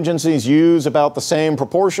federal agencies use about the same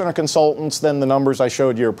proportion of consultants, then the numbers I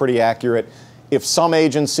showed you are pretty accurate. If some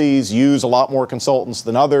agencies use a lot more consultants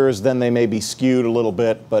than others, then they may be skewed a little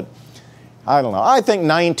bit, but I don't know. I think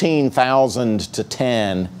 19,000 to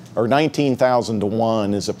 10 or 19,000 to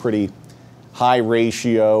 1 is a pretty high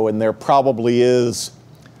ratio, and there probably is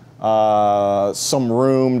some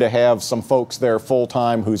room to have some folks there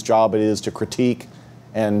full-time whose job it is to critique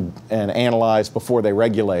and analyze before they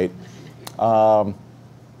regulate. Now,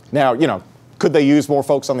 could they use more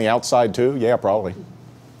folks on the outside too? Yeah, probably.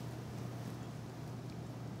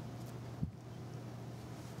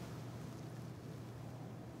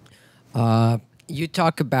 You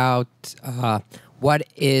talk about what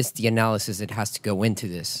is the analysis that has to go into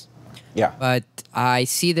this. Yeah. But I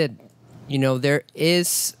see that, there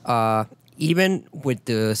is, even with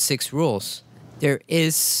the 6 rules, there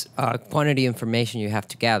is quantity information you have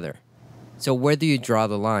to gather. So where do you draw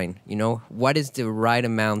the line? What is the right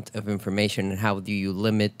amount of information, and how do you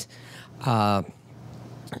limit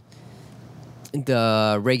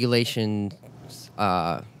the regulation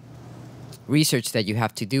research that you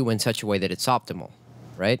have to do in such a way that it's optimal,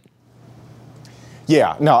 right?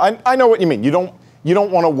 Yeah, no, I know what you mean. You don't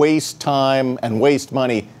want to waste time and waste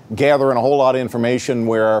money gathering a whole lot of information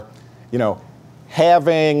where,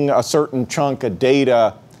 having a certain chunk of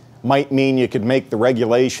data might mean you could make the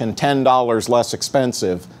regulation $10 less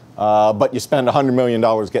expensive, but you spend $100 million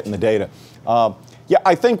getting the data. Yeah,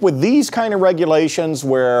 I think with these kind of regulations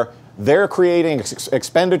where they're creating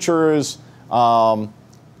expenditures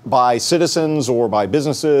by citizens or by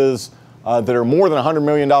businesses that are more than $100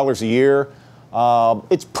 million a year,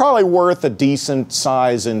 it's probably worth a decent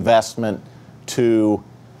size investment to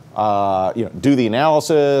do the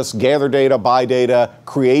analysis, gather data, buy data,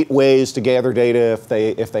 create ways to gather data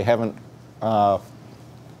if they haven't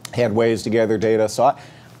had ways to gather data. So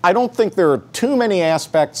I don't think there are too many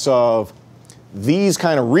aspects of these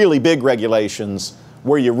kind of really big regulations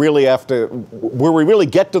where you really have to, where we really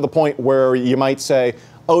get to the point where you might say,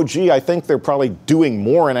 oh, gee, I think they're probably doing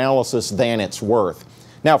more analysis than it's worth.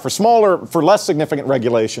 Now, for less significant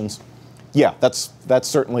regulations, yeah, that's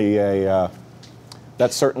certainly a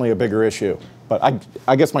bigger issue. But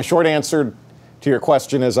I guess my short answer to your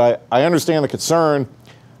question is I understand the concern.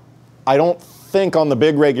 I don't think on the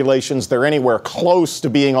big regulations they're anywhere close to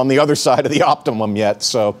being on the other side of the optimum yet.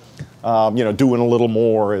 So, doing a little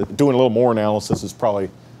more analysis is probably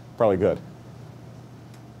good.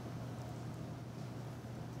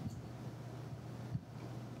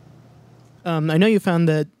 I know you found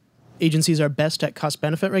that agencies are best at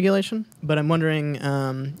cost-benefit regulation, but I'm wondering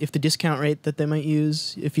if the discount rate that they might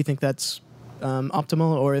use, if you think that's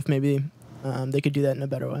optimal, or if maybe they could do that in a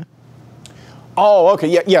better way. Oh,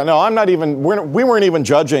 okay. Yeah. No, I'm not even. We weren't even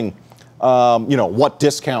judging, what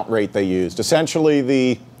discount rate they used. Essentially,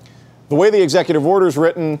 the way the executive order is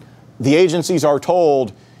written, the agencies are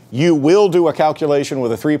told you will do a calculation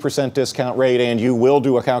with a 3% discount rate, and you will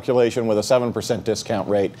do a calculation with a 7% discount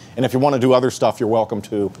rate. And if you want to do other stuff, you're welcome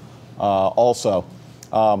to also.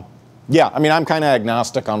 Yeah, I mean, I'm kind of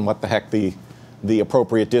agnostic on what the heck the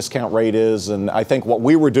appropriate discount rate is, and I think what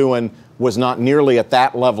we were doing was not nearly at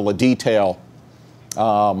that level of detail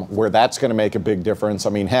where that's going to make a big difference. I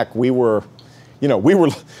mean, heck, we were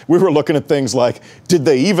looking at things like, did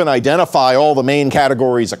they even identify all the main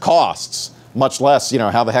categories of costs? Much less,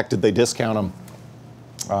 how the heck did they discount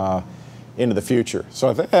them into the future? So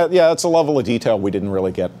I think, yeah, it's a level of detail we didn't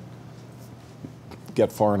really get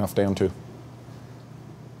far enough down to.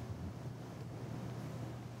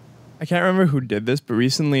 I can't remember who did this, but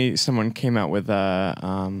recently someone came out with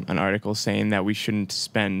an article saying that we shouldn't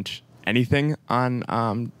spend anything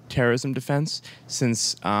on terrorism defense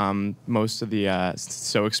since most of the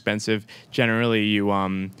so expensive. Generally,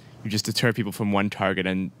 you just deter people from one target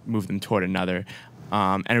and move them toward another.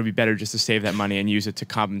 And it would be better just to save that money and use it to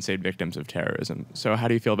compensate victims of terrorism. So how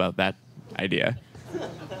do you feel about that idea?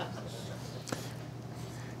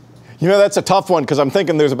 That's a tough one because I'm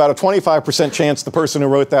thinking there's about a 25% chance the person who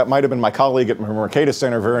wrote that might have been my colleague at Mercatus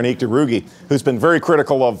Center, Veronique de Rugy, who's been very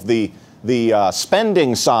critical of the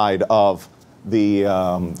spending side of the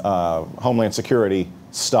Homeland Security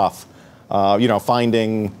stuff.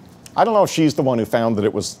 Finding, I don't know if she's the one who found that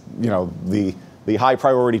it was, the high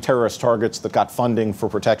priority terrorist targets that got funding for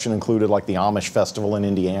protection included like the Amish festival in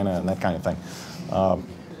Indiana and that kind of thing. I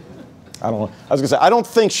don't know. I was going to say, I don't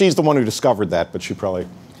think she's the one who discovered that, but she probably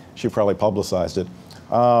publicized it.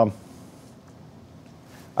 I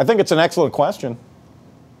think it's an excellent question.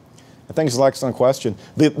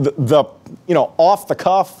 The off the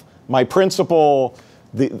cuff, my principal,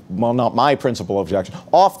 well, not my principal objection.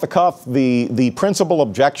 Off the cuff, the principal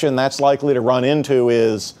objection that's likely to run into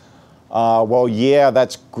is, well, yeah,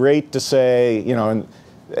 that's great to say,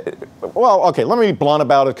 well, okay, let me be blunt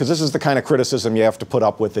about it because this is the kind of criticism you have to put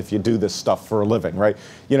up with if you do this stuff for a living, right?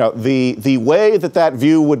 The way that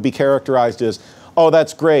view would be characterized is, oh,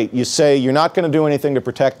 that's great. You say you're not going to do anything to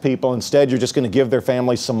protect people. Instead, you're just going to give their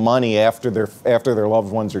families some money after their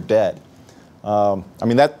loved ones are dead. I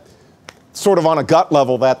mean, that sort of on a gut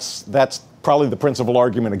level, that's probably the principal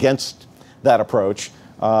argument against that approach.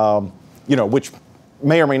 Which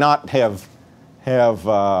may or may not have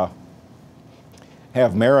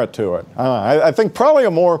merit to it. I think probably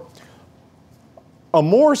a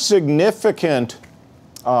more significant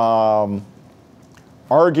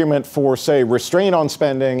argument for, say, restraint on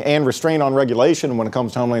spending and restraint on regulation when it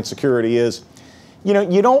comes to Homeland Security is,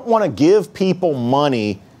 you don't want to give people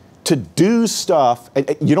money to do stuff.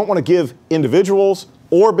 You don't want to give individuals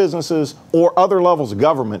or businesses or other levels of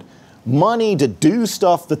government money to do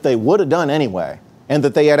stuff that they would have done anyway and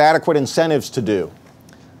that they had adequate incentives to do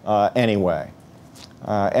anyway.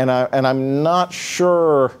 And I'm not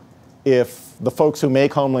sure if the folks who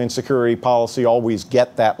make Homeland Security policy always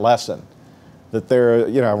get that lesson. That they're,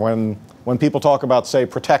 when people talk about, say,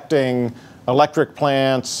 protecting electric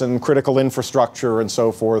plants and critical infrastructure and so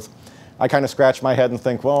forth, I kind of scratch my head and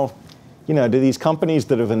think, well, do these companies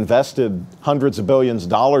that have invested hundreds of billions of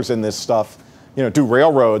dollars in this stuff, do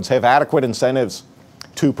railroads have adequate incentives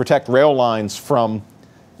to protect rail lines from,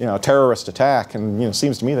 terrorist attack? And it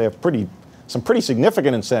seems to me they have some pretty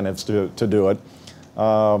significant incentives to do it.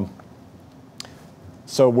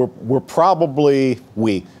 So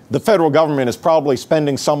the federal government is probably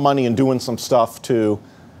spending some money and doing some stuff to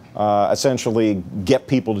essentially get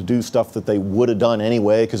people to do stuff that they would have done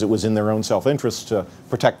anyway because it was in their own self-interest to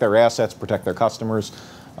protect their assets, protect their customers.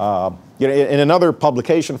 In another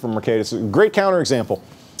publication from Mercatus, a great counterexample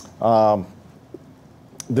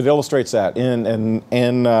that illustrates that. In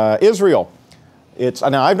Israel,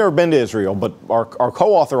 now I've never been to Israel, but our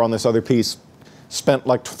co-author on this other piece spent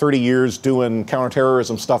like 30 years doing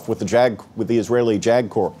counterterrorism stuff with the Israeli JAG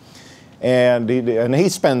Corps. And he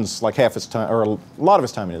spends like half his time, or a lot of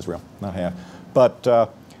his time in Israel, not half. But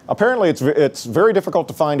apparently it's very difficult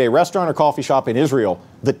to find a restaurant or coffee shop in Israel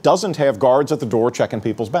that doesn't have guards at the door checking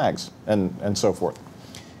people's bags and so forth.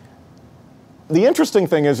 The interesting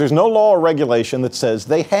thing is there's no law or regulation that says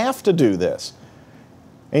they have to do this.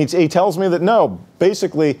 And he tells me that no,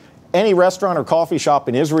 basically any restaurant or coffee shop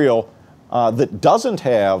in Israel that doesn't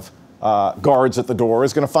have guards at the door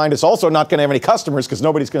is going to find it's also not going to have any customers because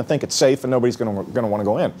nobody's going to think it's safe and nobody's going to want to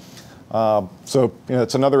go in. So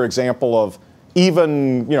it's another example of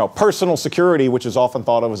even personal security, which is often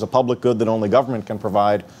thought of as a public good that only government can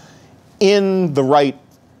provide, in the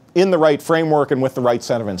right framework and with the right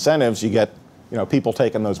set of incentives, you get people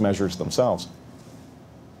taking those measures themselves.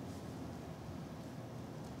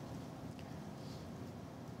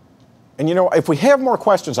 And if we have more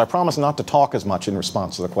questions, I promise not to talk as much in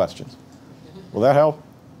response to the questions. Will that help?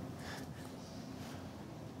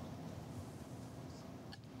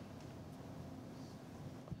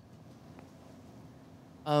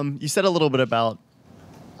 You said a little bit about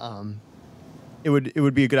it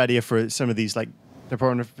would be a good idea for some of these, like the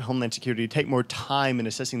Department of Homeland Security, to take more time in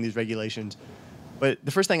assessing these regulations. But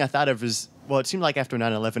the first thing I thought of is, well, it seemed like after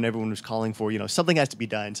 9/11, everyone was calling for, something has to be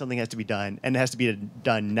done, and it has to be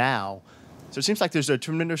done now. So it seems like there's a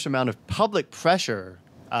tremendous amount of public pressure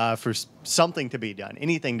for something to be done,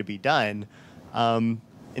 anything to be done. And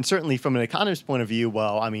certainly from an economist's point of view,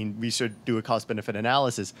 well, I mean, we should do a cost-benefit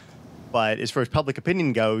analysis. But as far as public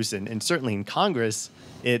opinion goes, and certainly in Congress,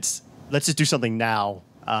 it's let's just do something now,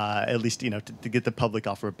 at least, to get the public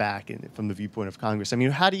off our back from the viewpoint of Congress. I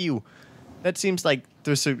mean, how do you... That seems like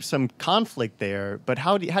there's some conflict there, but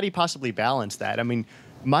how do you possibly balance that? I mean,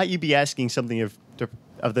 might you be asking something of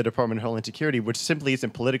the Department of Homeland Security, which simply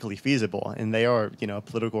isn't politically feasible, and they are, a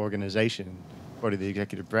political organization, part of the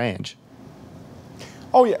executive branch?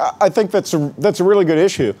 Oh yeah, I think that's a really good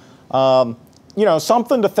issue.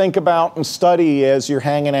 Something to think about and study as you're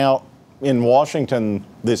hanging out in Washington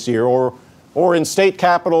this year, or in state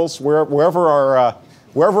capitals, wherever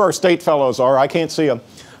our state fellows are. I can't see them.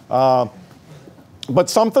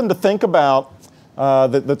 But something to think about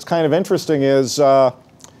that's kind of interesting is, to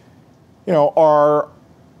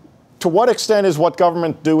what extent is what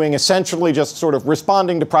government doing essentially just sort of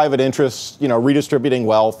responding to private interests, redistributing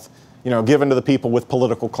wealth, given to the people with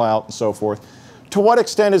political clout and so forth? To what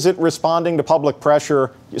extent is it responding to public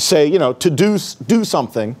pressure, say, to do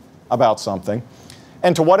something about something?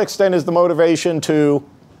 And to what extent is the motivation to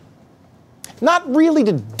not really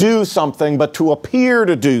to do something, but to appear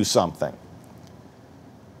to do something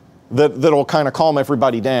that'll kind of calm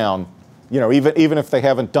everybody down, even if they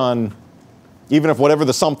haven't done, even if whatever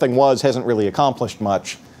the something was hasn't really accomplished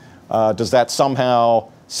much, does that somehow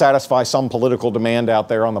satisfy some political demand out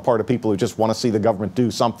there on the part of people who just want to see the government do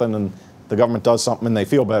something, and the government does something and they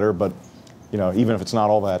feel better, but even if it's not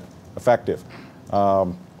all that effective, are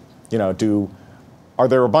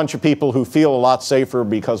there a bunch of people who feel a lot safer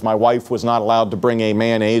because my wife was not allowed to bring a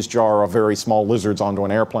mayonnaise jar of very small lizards onto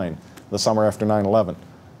an airplane the summer after 9/11?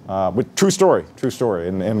 True story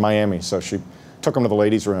in Miami. So she took them to the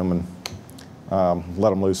ladies' room and let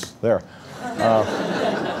them loose there.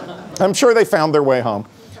 I'm sure they found their way home.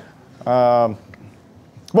 Well,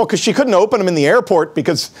 because she couldn't open them in the airport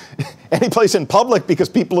because any place in public because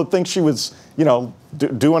people would think she was,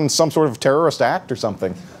 doing some sort of terrorist act or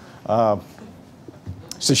something.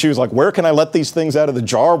 So she was like, where can I let these things out of the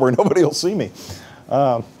jar where nobody will see me?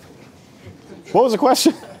 What was the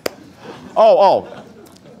question?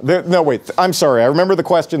 No, wait. I'm sorry. I remember the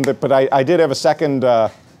question, but I did have a second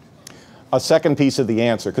piece of the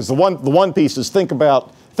answer, because the one piece is think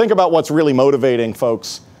about what's really motivating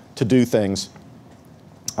folks to do things,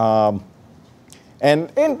 and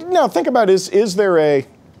think about is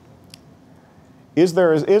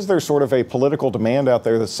there sort of a political demand out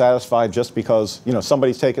there that's satisfied just because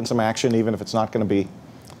somebody's taken some action, even if it's not going to be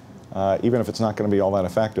even if it's not going to be all that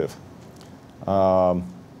effective. Now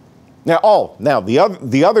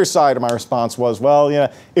the other side of my response was, well,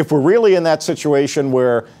 yeah, if we're really in that situation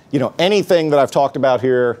where, you know, anything that I've talked about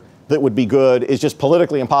here that would be good is just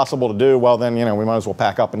politically impossible to do, well then, you know, we might as well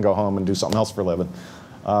pack up and go home and do something else for a living.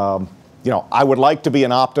 You know, I would like to be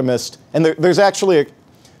an optimist, and there's actually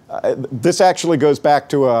this actually goes back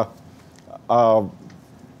to a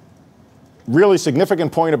really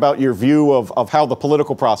significant point about your view of how the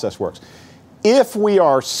political process works. If we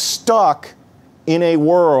are stuck in a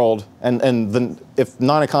world, if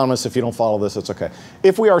non-economists, if you don't follow this, it's okay.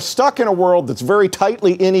 If we are stuck in a world that's very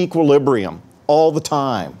tightly in equilibrium all the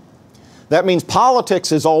time, that means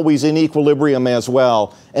politics is always in equilibrium as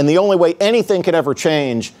well, and the only way anything can ever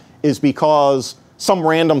change is because some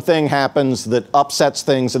random thing happens that upsets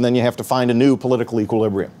things, and then you have to find a new political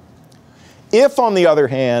equilibrium. If, on the other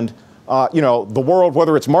hand, you know, the world,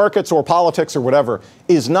 whether it's markets or politics or whatever,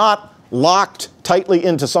 is not locked tightly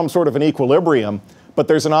into some sort of an equilibrium, but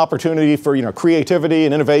there's an opportunity for, you know, creativity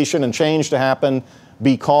and innovation and change to happen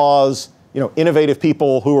because, you know, innovative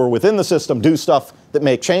people who are within the system do stuff that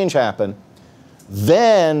make change happen,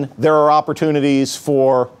 then there are opportunities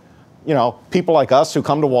for, you know, people like us who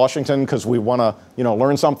come to Washington because we want to, you know,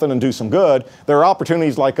 learn something and do some good. There are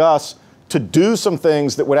opportunities like us to do some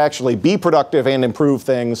things that would actually be productive and improve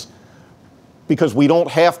things because we don't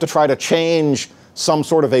have to try to change some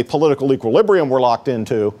sort of a political equilibrium we're locked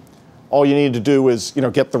into. All you need to do is, you know,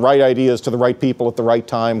 get the right ideas to the right people at the right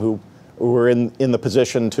time who are in the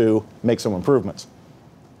position to make some improvements.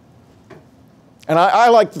 And I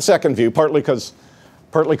like the second view, partly because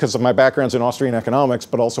of my background's in Austrian economics,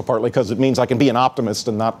 but also partly because it means I can be an optimist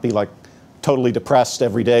and not be like totally depressed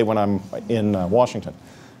every day when I'm in Washington.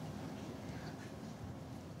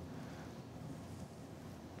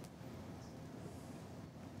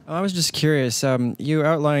 I was just curious. You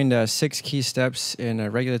outlined 6 key steps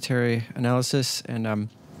in regulatory analysis, and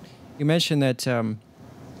you mentioned that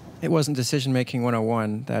it wasn't decision-making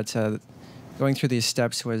 101, that going through these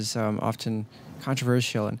steps was often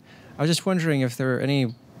controversial. And I was just wondering if there were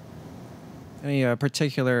any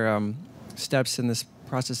particular steps in this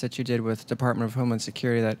process that you did with Department of Homeland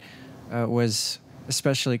Security that was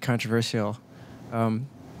especially controversial.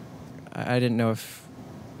 I didn't know if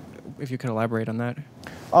you could elaborate on that.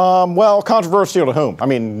 Well, controversial to whom? I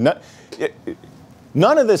mean,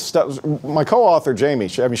 none of this stuff. My co-author Jamie,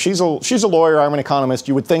 I mean, she's a lawyer. I'm an economist.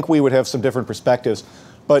 You would think we would have some different perspectives,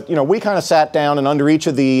 but you know, we kind of sat down and under each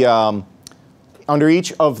of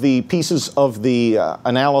the pieces of the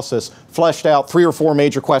analysis, fleshed out 3 or 4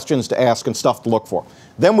 major questions to ask and stuff to look for.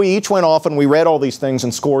 Then we each went off and we read all these things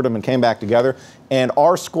and scored them and came back together. And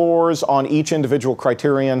our scores on each individual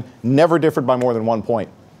criterion never differed by more than 1 point.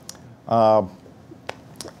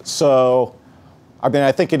 So, I mean,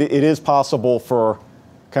 I think it is possible for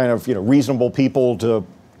kind of, you know, reasonable people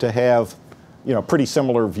to have, you know, pretty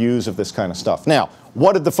similar views of this kind of stuff. Now,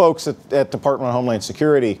 what did the folks at Department of Homeland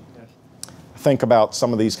Security think about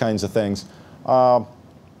some of these kinds of things? You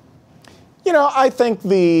know, I think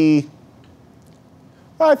the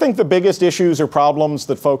biggest issues or problems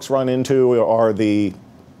that folks run into are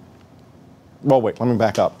well, wait, let me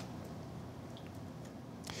back up.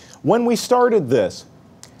 When we started this,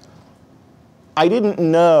 I didn't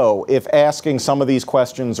know if asking some of these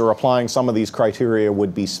questions or applying some of these criteria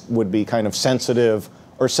would be kind of sensitive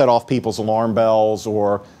or set off people's alarm bells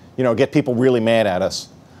or, you know, get people really mad at us.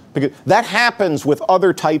 Because that happens with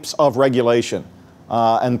other types of regulation.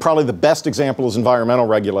 And probably the best example is environmental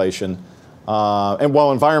regulation. And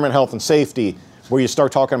well, environment, health, and safety, where you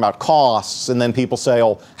start talking about costs, and then people say,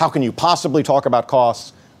 oh, how can you possibly talk about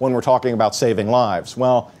costs when we're talking about saving lives?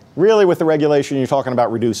 Well, really with the regulation, you're talking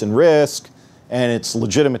about reducing risk, and it's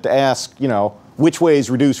legitimate to ask, you know, which ways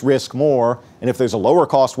reduce risk more, and if there's a lower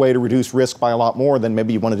cost way to reduce risk by a lot more, then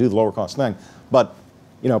maybe you want to do the lower cost thing. But,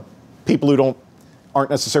 you know, people who aren't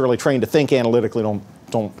necessarily trained to think analytically aren't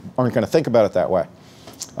going to think about it that way.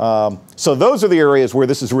 So those are the areas where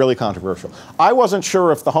this is really controversial. I wasn't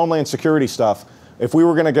sure if the Homeland Security stuff, if we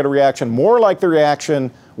were going to get a reaction more like the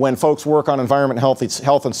reaction when folks work on environment, health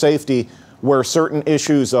and safety, where certain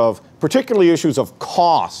issues particularly issues of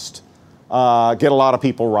cost, get a lot of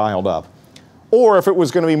people riled up. Or if it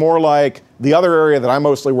was going to be more like the other area that I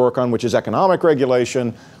mostly work on, which is economic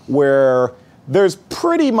regulation, where there's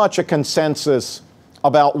pretty much a consensus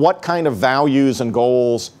about what kind of values and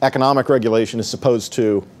goals economic regulation is supposed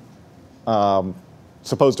to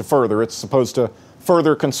further. It's supposed to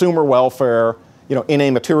further consumer welfare, you know, in a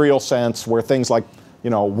material sense, where things like, you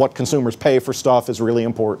know, what consumers pay for stuff is really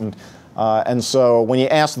important. And so when you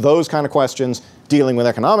ask those kind of questions dealing with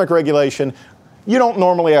economic regulation, you don't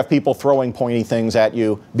normally have people throwing pointy things at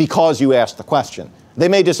you because you asked the question. They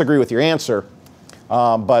may disagree with your answer,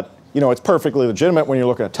 but it's perfectly legitimate when you're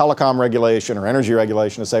looking at telecom regulation or energy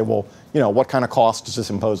regulation to say, well, what kind of cost does this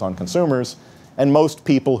impose on consumers? And most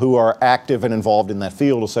people who are active and involved in that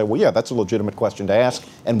field will say, well, yeah, that's a legitimate question to ask,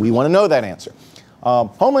 and we want to know that answer.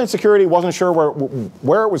 Homeland Security wasn't sure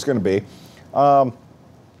where it was going to be.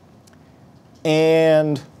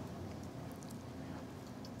 And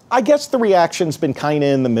I guess the reaction's been kind of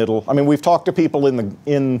in the middle. I mean, we've talked to people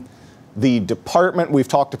in the department. We've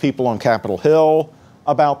talked to people on Capitol Hill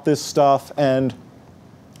about this stuff. And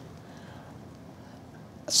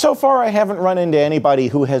so far, I haven't run into anybody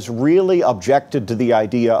who has really objected to the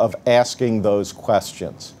idea of asking those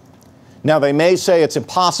questions. Now, they may say it's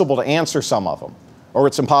impossible to answer some of them, or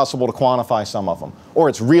it's impossible to quantify some of them, or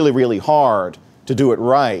it's really, really hard to do it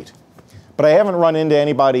right. But I haven't run into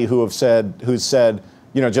anybody who's said,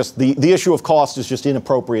 just the issue of cost is just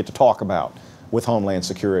inappropriate to talk about with Homeland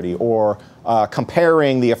Security, or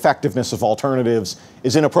comparing the effectiveness of alternatives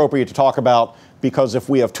is inappropriate to talk about because if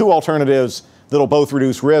we have two alternatives that'll both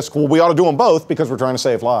reduce risk, well, we ought to do them both because we're trying to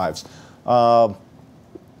save lives. I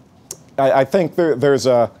think there's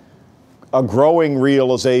a growing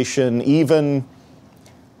realization, even,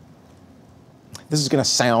 this is going to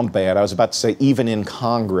sound bad, I was about to say even in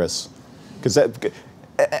Congress,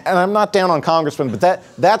 and I'm not down on congressmen, but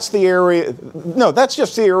that's the area, no, that's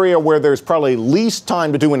just the area where there's probably least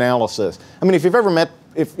time to do analysis. I mean, if you've ever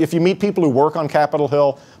if you meet people who work on Capitol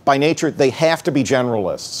Hill, by nature, they have to be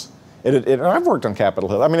generalists. I've worked on Capitol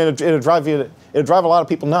Hill. I mean, it'd drive a lot of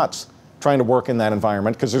people nuts trying to work in that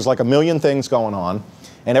environment because there's like a million things going on,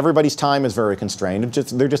 and everybody's time is very constrained.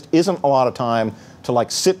 There just isn't a lot of time to like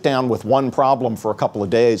sit down with one problem for a couple of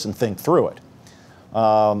days and think through it.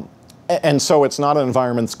 And so it's not an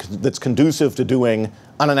environment that's conducive to doing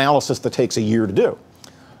an analysis that takes a year to do.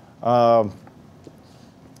 But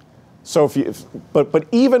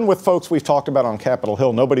even with folks we've talked about on Capitol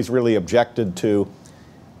Hill, nobody's really objected to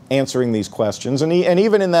answering these questions. And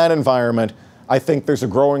even in that environment, I think there's a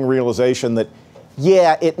growing realization that,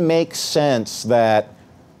 yeah, it makes sense that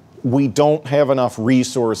we don't have enough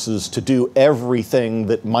resources to do everything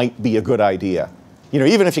that might be a good idea.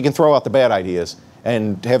 Even if you can throw out the bad ideas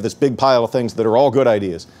and have this big pile of things that are all good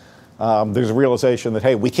ideas, there's a realization that,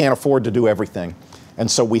 hey, we can't afford to do everything.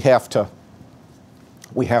 And so we have to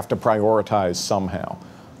prioritize somehow.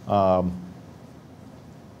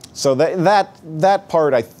 So that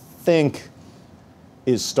part, I think,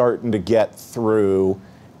 is starting to get through.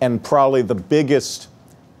 And probably the biggest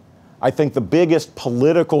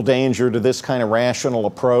political danger to this kind of rational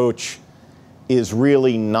approach is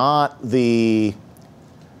really not the,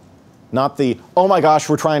 oh my gosh,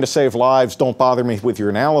 we're trying to save lives, don't bother me with your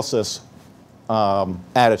analysis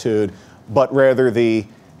attitude, but rather the,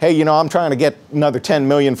 hey, I'm trying to get another 10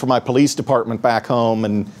 million for my police department back home,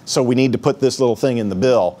 and so we need to put this little thing in the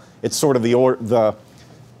bill. It's sort of the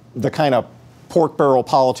kind of pork barrel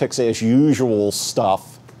politics as usual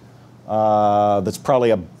stuff that's probably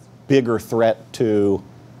a bigger threat to,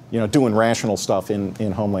 doing rational stuff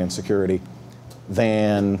in Homeland Security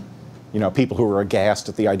than, people who are aghast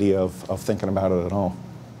at the idea of thinking about it at all.